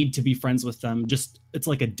 We need to be friends with them. Just, it's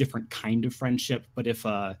like a different kind of friendship. But if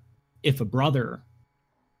a brother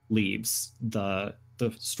leaves the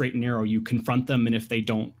straight and narrow, you confront them. And if they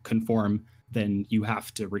don't conform, then you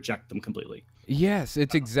have to reject them completely. Yes,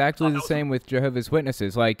 it's exactly the same with Jehovah's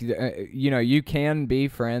Witnesses. Like, you can be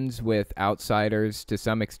friends with outsiders to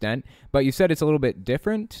some extent, but you said it's a little bit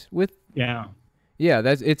different with... Yeah. Yeah,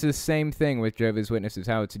 it's the same thing with Jehovah's Witnesses,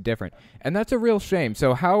 how it's different. And that's a real shame.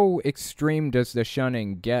 So how extreme does the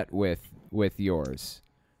shunning get with yours?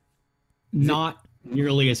 Not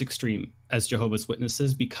nearly as extreme as Jehovah's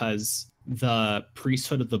Witnesses, because the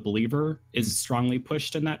priesthood of the believer is strongly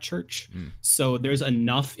pushed in that church. So there's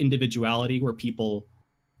enough individuality where people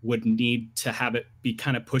would need to have it be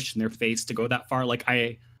kind of pushed in their face to go that far. Like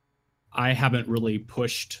I haven't really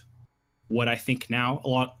pushed what I think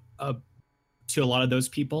now to a lot of those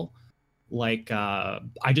people. Like I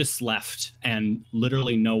just left, and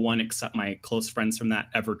literally no one except my close friends from that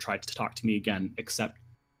ever tried to talk to me again, except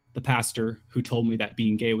the pastor who told me that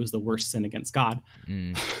being gay was the worst sin against God.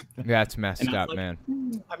 That's messed up, like, man.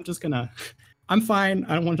 I'm fine.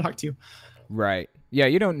 I don't want to talk to you. Right. Yeah,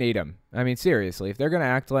 you don't need them. I mean, seriously, if they're going to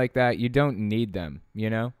act like that, you don't need them,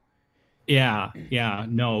 Yeah,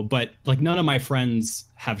 no. But like none of my friends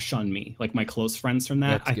have shunned me, like my close friends from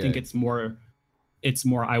that. I think it's more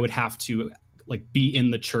I would have to like be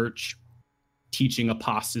in the church teaching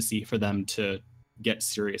apostasy for them to get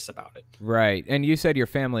serious about it. Right. And you said your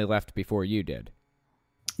family left before you did.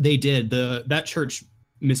 They did. That church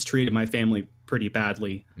mistreated my family pretty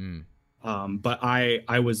badly. But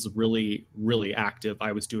I was really, really active.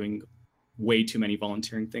 I was doing way too many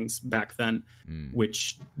volunteering things back then,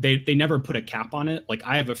 which they never put a cap on it. Like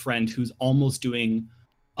I have a friend who's almost doing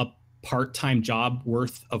a part-time job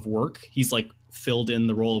worth of work. He's like filled in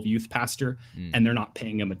the role of youth pastor, and they're not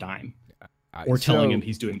paying him a dime. Or telling him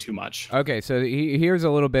he's doing too much. Okay, so here's a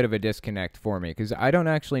little bit of a disconnect for me, because I don't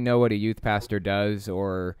actually know what a youth pastor does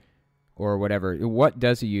or whatever. What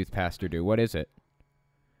does a youth pastor do? What is it?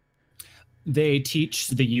 They teach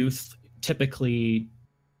the youth typically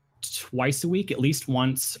twice a week, at least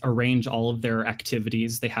once, arrange all of their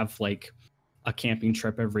activities. They have like a camping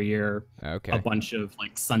trip every year, Okay. a bunch of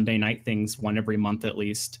like Sunday night things, one every month at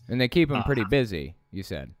least. And they keep him pretty busy, you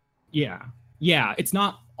said. Yeah. Yeah. It's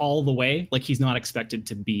not all the way. Like he's not expected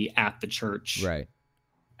to be at the church Right.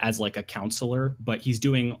 as like a counselor, but he's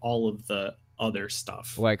doing all of the other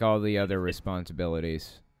stuff. Like all the other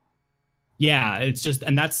responsibilities. Yeah. It's just,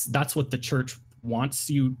 and that's what the church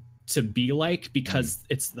wants you to be like, because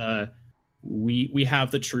it's we have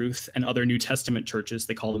the truth, and other New Testament churches,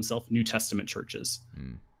 they call themselves New Testament churches.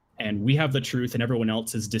 And we have the truth and everyone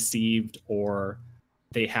else is deceived, or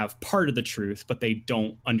they have part of the truth, but they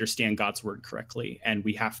don't understand God's word correctly. And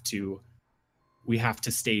we have to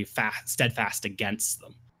stay steadfast against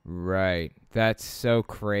them. Right. That's so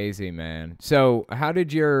crazy, man. So how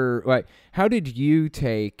did you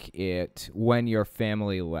take it when your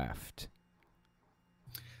family left?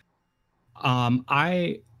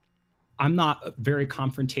 I'm not very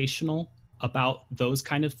confrontational about those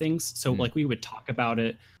kind of things. So like we would talk about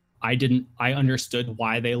it. I understood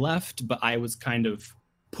why they left, but I was kind of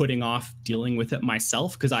putting off dealing with it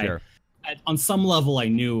myself, because Sure. on some level I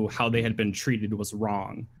knew how they had been treated was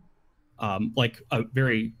wrong. Like a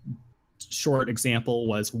very short example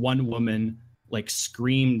was one woman like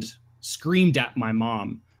screamed at my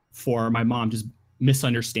mom for my mom just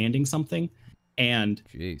misunderstanding something. And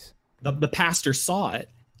Jeez. the pastor saw it,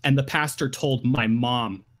 and the pastor told my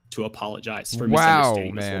mom to apologize for Wow,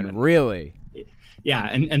 misunderstanding this man. woman. Really? Yeah,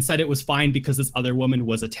 and said it was fine because this other woman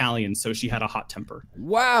was Italian, so she had a hot temper.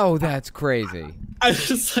 Wow, that's crazy. I was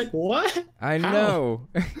just like, what? I How? know.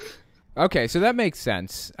 Okay, so that makes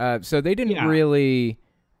sense. So they didn't Yeah. really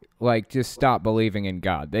like just stop believing in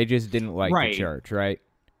God. They just didn't like Right. the church, right?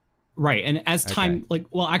 Right, and as time, Okay. like,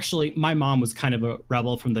 well, actually, my mom was kind of a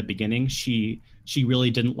rebel from the beginning. She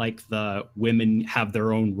really didn't like the women have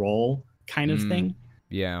their own role kind of thing.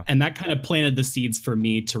 Yeah. And that kind of planted the seeds for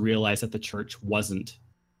me to realize that the church wasn't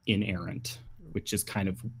inerrant, which is kind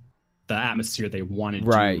of the atmosphere they wanted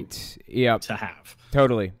Right. Yep. to have.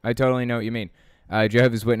 Totally. I totally know what you mean.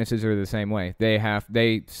 Jehovah's Witnesses are the same way.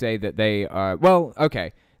 They say that they are, well,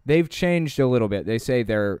 okay. They've changed a little bit. They say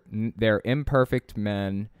they're imperfect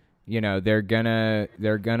men. You know, they're gonna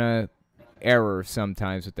error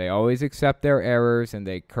sometimes, but they always accept their errors and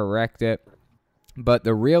they correct it. But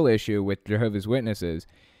the real issue with Jehovah's Witnesses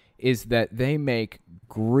is that they make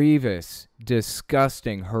grievous,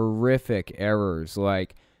 disgusting, horrific errors,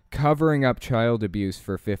 like covering up child abuse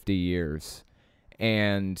for 50 years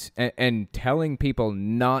and telling people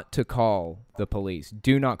not to call the police,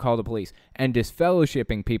 do not call the police, and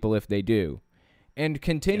disfellowshipping people if they do, and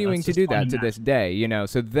continuing to do that to this day, you know.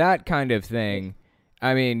 So that kind of thing,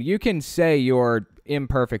 I mean, you can say you're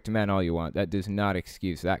imperfect men all you want. That does not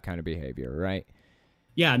excuse that kind of behavior, right?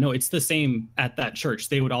 Yeah, no, it's the same at that church.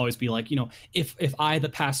 They would always be like, you know, if I, the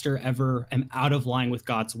pastor, ever am out of line with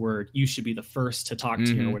God's word, you should be the first to talk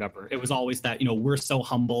to me or whatever. It was always that, you know, we're so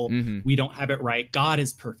humble. We don't have it right. God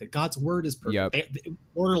is perfect. God's word is perfect. Yep. They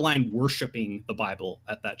borderline worshiping the Bible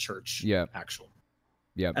at that church, actually,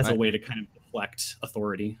 as a way to kind of deflect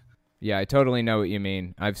authority. Yeah, I totally know what you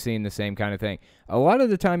mean. I've seen the same kind of thing. A lot of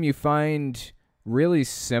the time you find really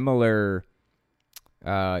similar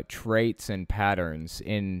traits and patterns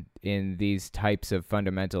in these types of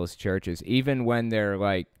fundamentalist churches, even when they're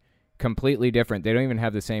like completely different. They don't even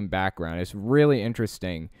have the same background. It's really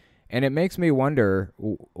interesting, and it makes me wonder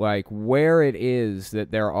like where it is that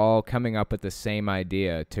they're all coming up with the same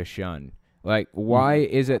idea to shun. Like, why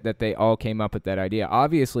is it that they all came up with that idea?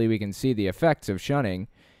 Obviously we can see the effects of shunning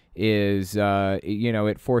is you know,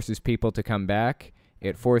 it forces people to come back.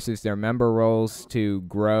 It forces their member rolls to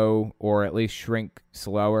grow or at least shrink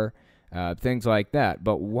slower, things like that.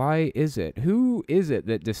 But why is it? Who is it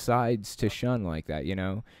that decides to shun like that, you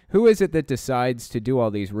know? Who is it that decides to do all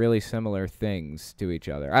these really similar things to each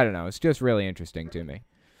other? I don't know. It's just really interesting to me.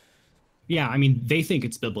 Yeah, I mean, they think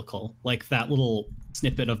it's biblical. Like that little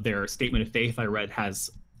snippet of their statement of faith I read has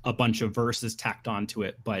a bunch of verses tacked onto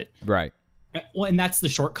it. But Right. Well, and that's the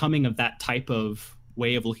shortcoming of that type of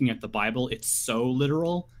way of looking at the Bible. It's so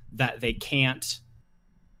literal that they can't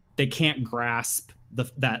grasp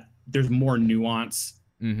that there's more nuance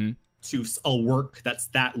to a work that's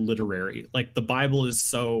that literary. Like the Bible is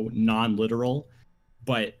so non-literal,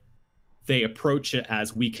 but they approach it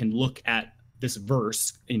as we can look at this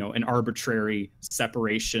verse, you know, an arbitrary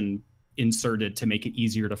separation inserted to make it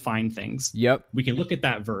easier to find things. Yep. We can look at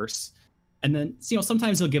that verse, and then, you know,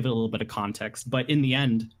 sometimes they'll give it a little bit of context, but in the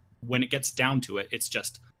end, when it gets down to it, it's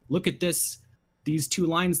just look at these two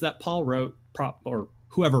lines that Paul wrote, or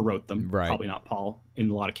whoever wrote them, Right. probably not Paul in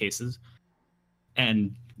a lot of cases.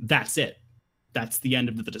 And that's it. That's the end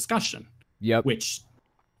of the discussion. Yep. Which,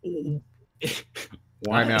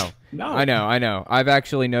 I know. No. I know. I've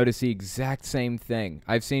actually noticed the exact same thing.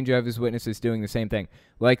 I've seen Jehovah's Witnesses doing the same thing.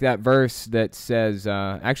 Like that verse that says,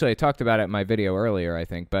 actually I talked about it in my video earlier, I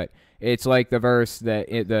think, but it's like the verse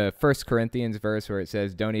the 1 Corinthians verse where it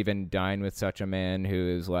says, don't even dine with such a man who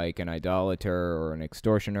is like an idolater or an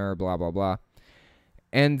extortioner, blah, blah, blah.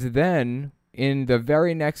 And then in the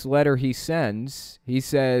very next letter he sends, he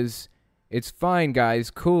says, it's fine, guys,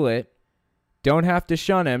 cool it. Don't have to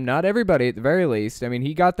shun him. Not everybody, at the very least. I mean,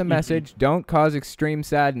 he got the message. Don't cause extreme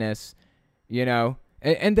sadness, you know.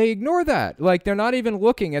 And they ignore that. Like, they're not even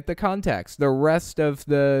looking at the context, the rest of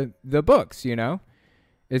the books, you know.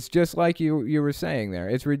 It's just like you were saying there.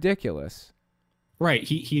 It's ridiculous. Right.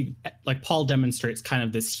 He like Paul demonstrates kind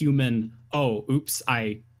of this human, oh, oops,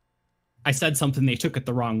 I said something, they took it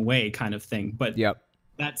the wrong way kind of thing. But yep.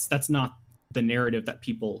 That's not the narrative that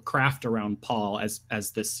people craft around Paul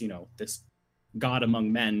as this, you know, this God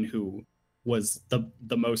among men who was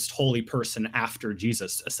the most holy person after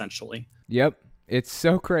Jesus, essentially. Yep. It's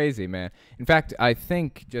so crazy, man. In fact, I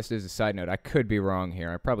think, just as a side note, I could be wrong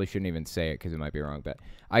here. I probably shouldn't even say it because it might be wrong, but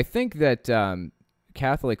I think that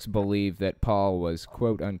Catholics believe that Paul was,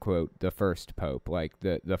 quote unquote, the first pope, like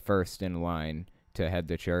the first in line to head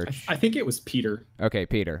the church. I think it was Peter. Okay,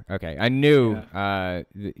 Peter. Okay. I knew,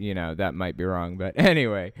 you know, that might be wrong, but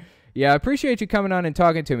anyway. Yeah, I appreciate you coming on and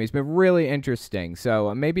talking to me. It's been really interesting.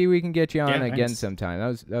 So maybe we can get you on again sometime.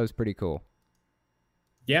 That was pretty cool.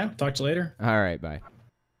 Yeah, talk to you later. All right, bye.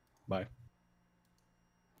 Bye.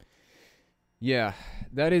 Yeah,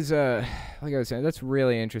 that is like I was saying, that's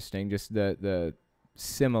really interesting. Just the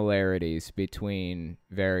similarities between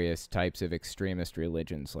various types of extremist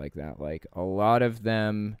religions like that. Like a lot of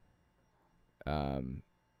them,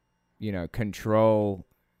 you know, control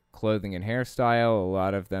clothing and hairstyle. A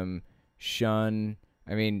lot of them shun.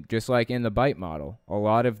 I mean, just like in the Bite model, a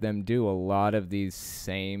lot of them do a lot of these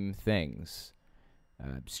same things.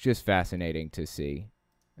 It's just fascinating to see,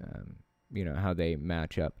 you know, how they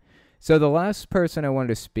match up. So the last person I wanted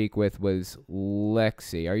to speak with was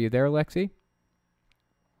Lexi. Are you there, Lexi?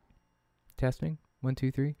 Testing? 1,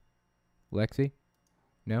 2, 3. Lexi?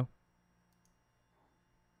 No?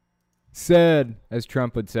 Sad, as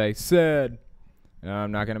Trump would say. Sad. No,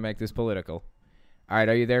 I'm not going to make this political. All right,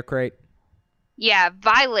 are you there, Crate? Yeah,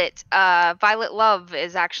 Violet Love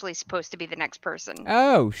is actually supposed to be the next person.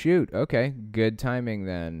 Oh, shoot. Okay, good timing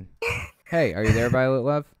then. Hey, are you there, Violet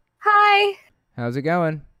Love? Hi. How's it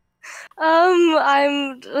going?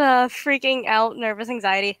 I'm freaking out, nervous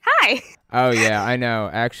anxiety. Hi. Oh, yeah, I know.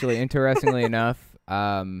 Actually, interestingly enough,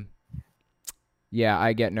 yeah,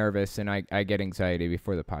 I get nervous and I get anxiety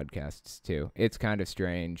before the podcasts, too. It's kind of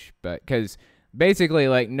strange, but because basically,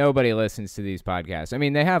 like, nobody listens to these podcasts. I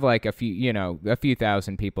mean, they have, like, a few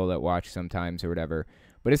thousand people that watch sometimes or whatever,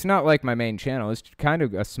 but it's not like my main channel. It's kind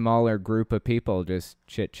of a smaller group of people just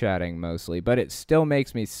chit-chatting mostly, but it still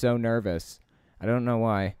makes me so nervous. I don't know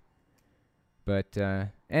why. But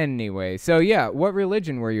anyway, so yeah, what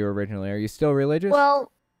religion were you originally? Are you still religious?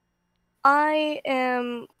 Well, I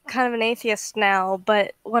am kind of an atheist now,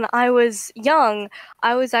 but when I was young,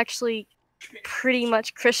 I was actually pretty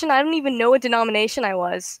much Christian. I don't even know what denomination I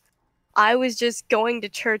was. I was just going to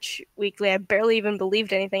church weekly. I barely even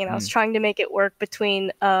believed anything, and I was trying to make it work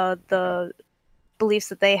between the beliefs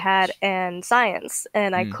that they had and science,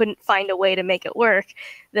 and I couldn't find a way to make it work.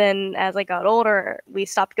 Then as I got older, we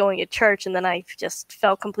stopped going to church, and then I just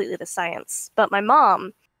fell completely to science. But my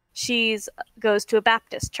mom, goes to a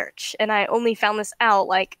Baptist church, and I only found this out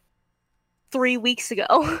like 3 weeks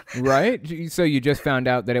ago. Right? So you just found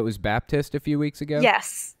out that it was Baptist a few weeks ago?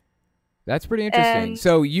 Yes. That's pretty interesting.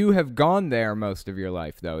 So you have gone there most of your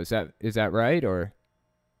life, though. Is that right, or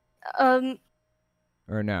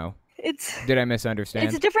no? Did I misunderstand?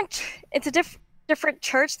 It's a different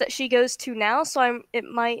church that she goes to now, so it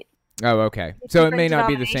might. Oh, okay. So it may not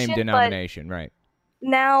be the same denomination, right?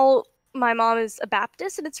 Now my mom is a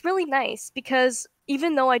Baptist, and it's really nice because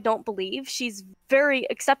even though I don't believe, she's very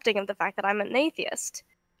accepting of the fact that I'm an atheist.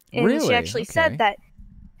 And really? She actually said that,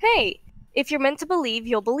 hey, if you're meant to believe,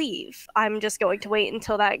 you'll believe. I'm just going to wait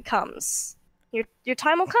until that comes. Your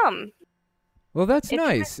time will come. Well, that's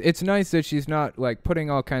nice. It's nice that she's not, like, putting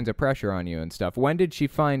all kinds of pressure on you and stuff. When did she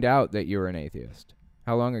find out that you were an atheist?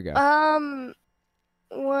 How long ago?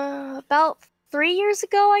 Well, about 3 years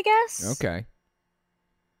ago, I guess. Okay.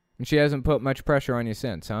 And she hasn't put much pressure on you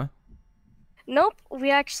since, huh? Nope,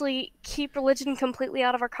 we actually keep religion completely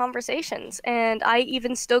out of our conversations, and I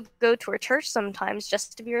even still go to her church sometimes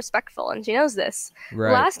just to be respectful, and she knows this.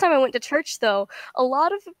 Right. Last time I went to church, though, a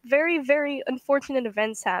lot of very, very unfortunate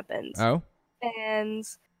events happened, Oh? and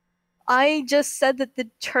I just said that the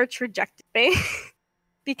church rejected me.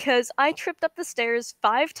 Because I tripped up the stairs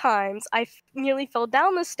 5 times, I nearly fell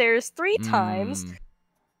down the stairs 3 times,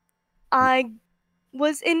 I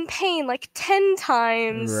was in pain like 10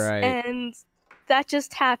 times, Right. and that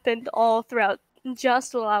just happened all throughout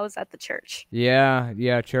just while I was at the church.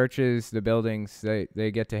 Yeah, churches, the buildings,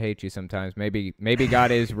 they get to hate you sometimes. Maybe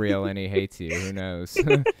God is real and he hates you. Who knows?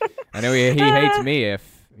 I know he hates me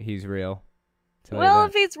if he's real. Well,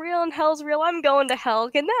 if he's real and hell's real, I'm going to hell,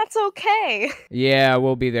 and that's okay. Yeah,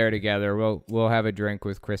 we'll be there together. We'll have a drink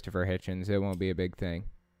with Christopher Hitchens. It won't be a big thing.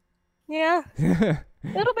 Yeah.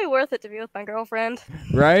 It'll be worth it to be with my girlfriend.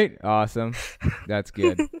 Right? Awesome. That's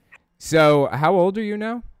good. So, how old are you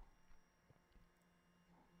now?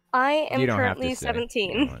 I am You don't have currently to say.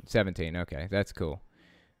 17. 17. Okay, that's cool.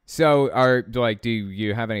 So, do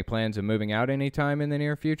you have any plans of moving out anytime in the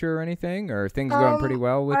near future or anything? Or are things going pretty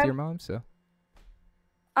well with your mom? So,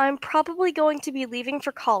 I'm probably going to be leaving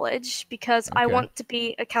for college because I Okay. want to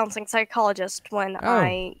be a counseling psychologist when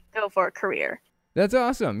I go for a career. That's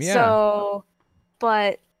awesome. Yeah. So,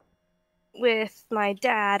 but with my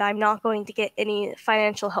dad, I'm not going to get any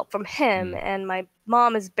financial help from him, and my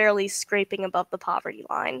mom is barely scraping above the poverty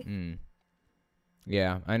line.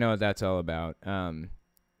 Yeah, I know what that's all about.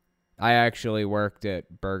 I actually worked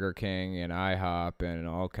at Burger King and IHOP and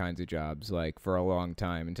all kinds of jobs like for a long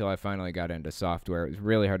time until I finally got into software. It was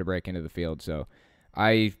really hard to break into the field, so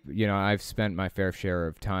I've spent my fair share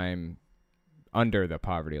of time under the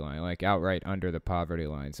poverty line, like outright under the poverty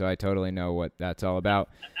line. So I totally know what that's all about.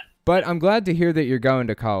 But I'm glad to hear that you're going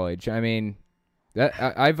to college. I mean,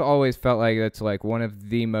 I've always felt like that's like one of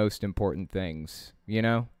the most important things, you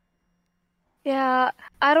know? Yeah,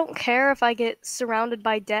 I don't care if I get surrounded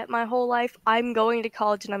by debt my whole life. I'm going to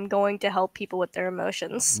college and I'm going to help people with their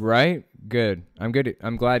emotions. Right? Good. I'm good.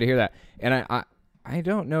 I'm glad to hear that. And I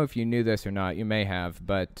don't know if you knew this or not. You may have,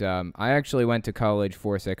 but I actually went to college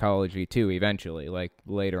for psychology too. Eventually, like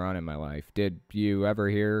later on in my life. Did you ever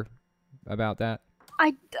hear about that?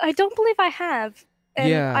 I don't believe I have. And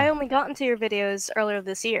Yeah. I only got into your videos earlier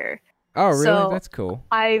this year. Oh, really? So That's cool.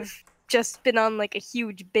 I've just been on like a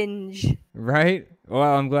huge binge. Right? Well,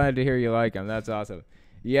 I'm glad to hear you like them. That's awesome.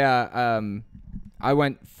 Yeah, I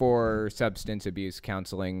went for substance abuse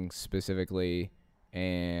counseling specifically,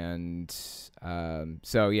 and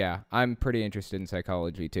so yeah, I'm pretty interested in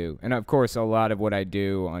psychology too. And of course, a lot of what I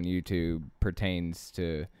do on YouTube pertains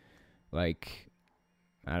to, like,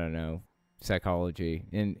 I don't know, psychology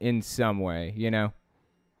in some way, you know?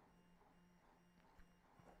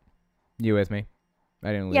 You with me?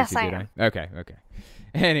 I didn't lose Yes, you, I did am. I? Okay.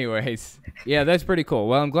 Anyways, yeah, that's pretty cool.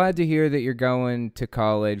 Well, I'm glad to hear that you're going to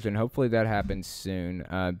college, and hopefully that happens soon.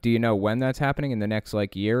 Do you know when that's happening? In the next,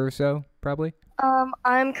 like, year or so, probably?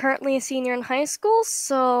 I'm currently a senior in high school,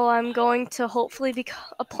 so I'm going to hopefully be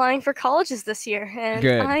applying for colleges this year, and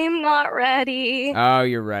Good. I'm not ready. Oh,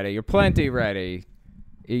 you're ready. You're plenty ready.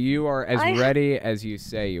 You are as ready as you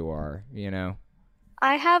say you are, you know?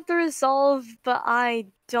 I have the resolve, but I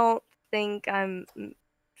don't think I'm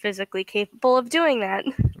physically capable of doing that.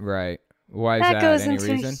 Right. Why is that? Any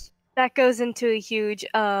reason? That goes into a huge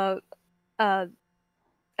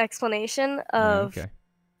explanation of Okay.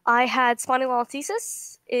 I had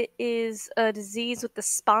spondylolisthesis. It is a disease with the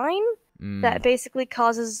spine that basically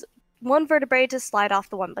causes one vertebrae to slide off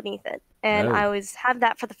the one beneath it. And Oh. I had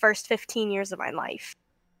that for the first 15 years of my life.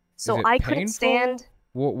 So Is it I couldn't painful? stand.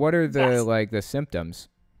 What are the Yes. like the symptoms?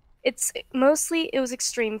 It was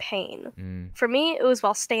extreme pain. For me, it was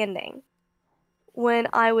while standing. When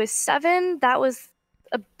I was 7, that was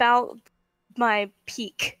about my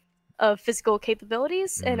peak of physical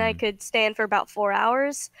capabilities, and I could stand for about 4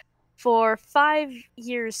 hours. For 5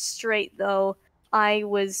 years straight, though, I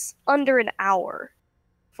was under an hour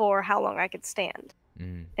for how long I could stand.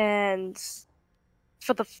 And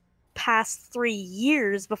for the past 3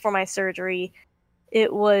 years before my surgery,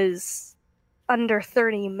 it was under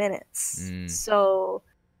 30 minutes. So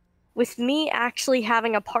with me actually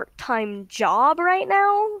having a part-time job right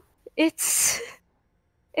now, it's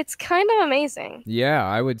kind of amazing. Yeah,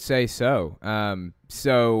 I would say so.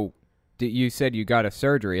 So you said you got a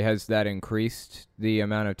surgery. Has that increased the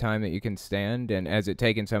amount of time that you can stand, and has it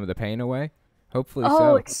taken some of the pain away? Hopefully so.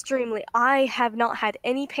 Oh, extremely. I have not had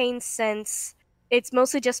any pain since. It's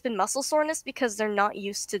mostly just been muscle soreness because they're not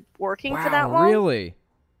used to working for that long. Really?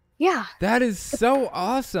 Yeah. That is so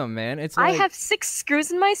awesome, man. It's I like, have 6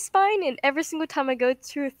 screws in my spine, and every single time I go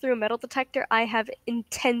through a metal detector, I have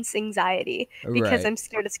intense anxiety because Right. I'm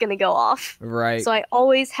scared it's gonna go off. right. So I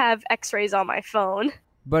always have X-rays on my phone.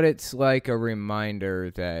 But it's like a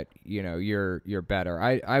reminder that, you know, you're better.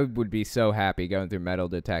 I would be so happy going through metal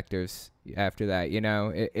detectors after that, you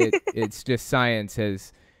know. It's just science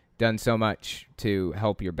has done so much to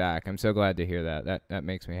help your back. I'm so glad to hear that. That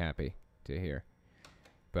makes me happy to hear.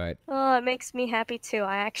 But Oh, it makes me happy too.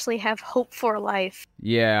 I actually have hope for life.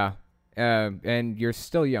 yeah, and you're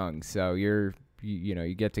still young, so you know,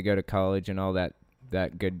 you get to go to college and all that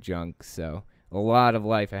good junk, so a lot of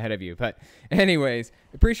life ahead of you. But anyways,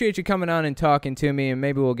 appreciate you coming on and talking to me, and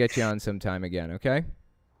maybe we'll get you on sometime again, okay?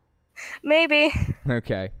 Maybe.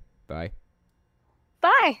 Okay, bye.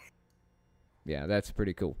 Bye. Yeah, that's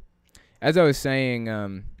pretty cool. As I was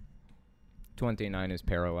saying, 29 is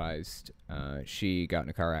paralyzed. She got in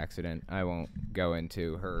a car accident. I won't go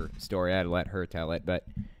into her story. I'd let her tell it. But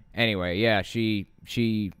anyway, yeah, she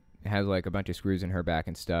has like a bunch of screws in her back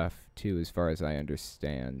and stuff too, as far as I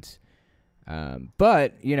understand.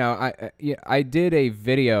 But you know, I did a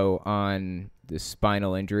video on the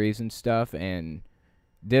spinal injuries and stuff, and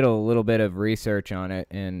did a little bit of research on it,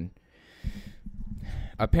 and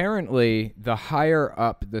apparently, the higher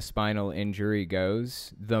up the spinal injury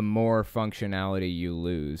goes, the more functionality you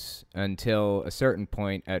lose until a certain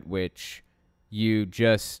point at which you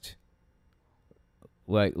just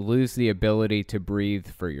like lose the ability to breathe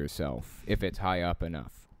for yourself if it's high up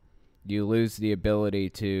enough. You lose the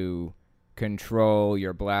ability to control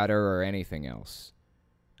your bladder or anything else.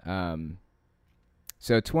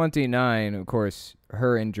 So 29, of course,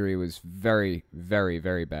 her injury was very, very,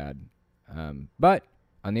 very bad. But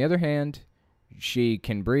on the other hand, she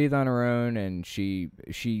can breathe on her own, and she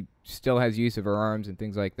still has use of her arms and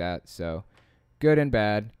things like that. So, good and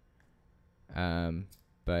bad. And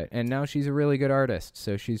now she's a really good artist.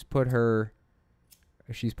 So she's put her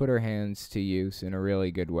hands to use in a really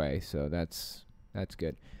good way. So that's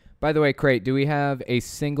good. By the way, Crate, do we have a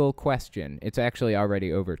single question? It's actually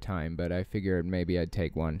already over time, but I figured maybe I'd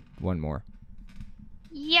take one more.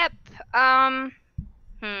 Yep.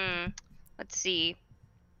 Let's see.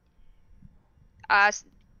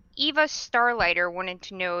 Eva Starlighter wanted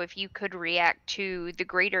to know if you could react to The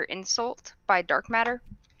Greater Insult by Dark Matter.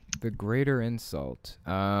 The Greater Insult.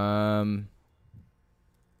 I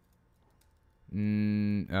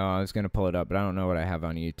was gonna pull it up, but I don't know what I have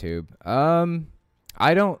on YouTube. I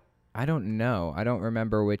don't know. I don't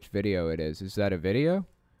remember which video it is. Is that a video?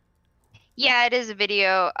 Yeah, it is a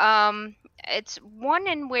video. It's one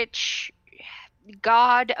in which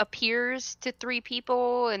God appears to 3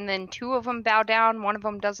 people, and then 2 of them bow down, one of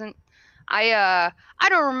them doesn't. I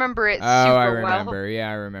don't remember it super well. Oh, I remember. Yeah,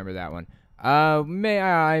 I remember that one. I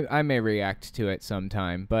may react to it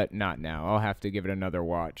sometime, but not now. I'll have to give it another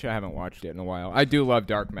watch. I haven't watched it in a while. I do love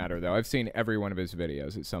Dark Matter, though. I've seen every one of his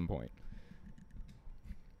videos at some point.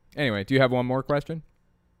 Anyway, do you have one more question?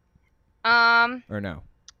 Or no?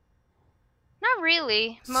 Not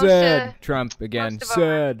really. Said Trump again.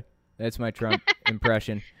 Said. That's my Trump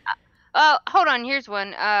impression. Oh, hold on. Here's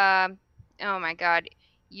one. Oh my God,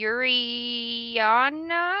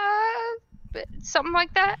 Yuriana, something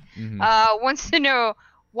like that. Mm-hmm. Wants to know,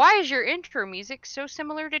 why is your intro music so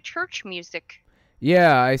similar to church music?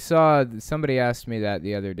 Yeah, I saw somebody asked me that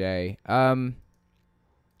the other day.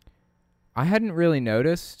 I hadn't really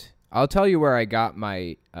noticed. I'll tell you where I got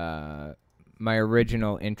my my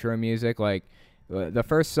original intro music. Like, the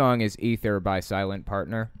first song is "Ether" by Silent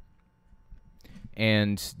Partner,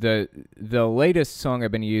 and the latest song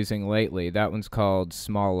I've been using lately, that one's called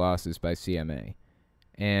 "Small Losses" by CMA,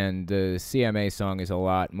 and the CMA song is a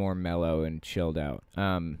lot more mellow and chilled out.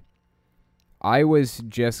 I was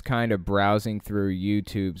just kind of browsing through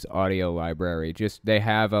YouTube's audio library. They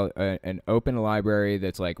have an open library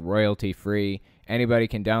that's like royalty free. Anybody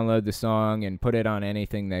can download the song and put it on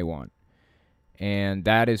anything they want. And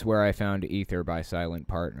that is where I found Ether by Silent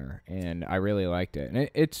Partner, and I really liked it. And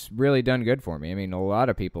it's really done good for me. I mean, a lot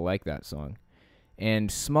of people like that song.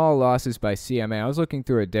 And Small Losses by CMA, I was looking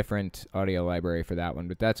through a different audio library for that one,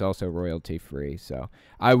 but that's also royalty free. So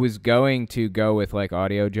I was going to go with like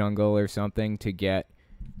Audio Jungle or something to get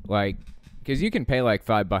like, because you can pay like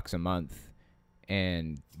 $5 a month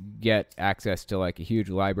and get access to like a huge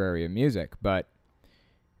library of music. But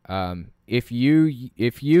if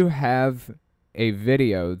you have a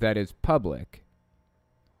video that is public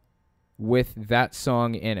with that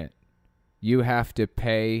song in it, you have to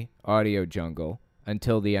pay Audio Jungle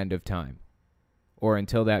until the end of time, or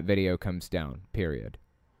until that video comes down, period.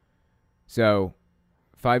 So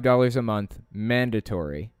 $5 a month,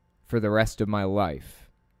 mandatory, for the rest of my life,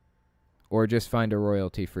 or just find a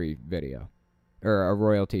royalty-free video, or a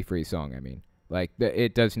royalty-free song, I mean. Like,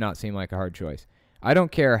 it does not seem like a hard choice. I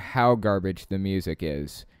don't care how garbage the music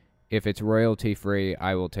is. If it's royalty-free,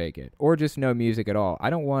 I will take it. Or just no music at all. I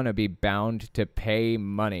don't want to be bound to pay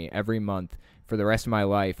money every month for the rest of my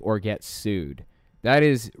life or get sued. That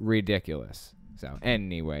is ridiculous. So,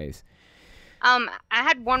 anyways. I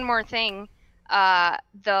had one more thing.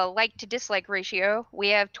 The like to dislike ratio. We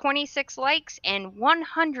have 26 likes and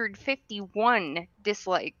 151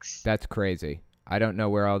 dislikes. That's crazy. I don't know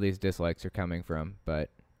where all these dislikes are coming from, but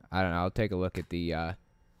I don't know. I'll take a look at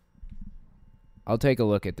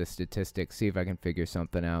the statistics, see if I can figure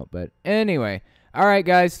something out. But anyway, all right,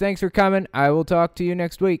 guys, thanks for coming. I will talk to you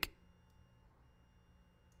next week.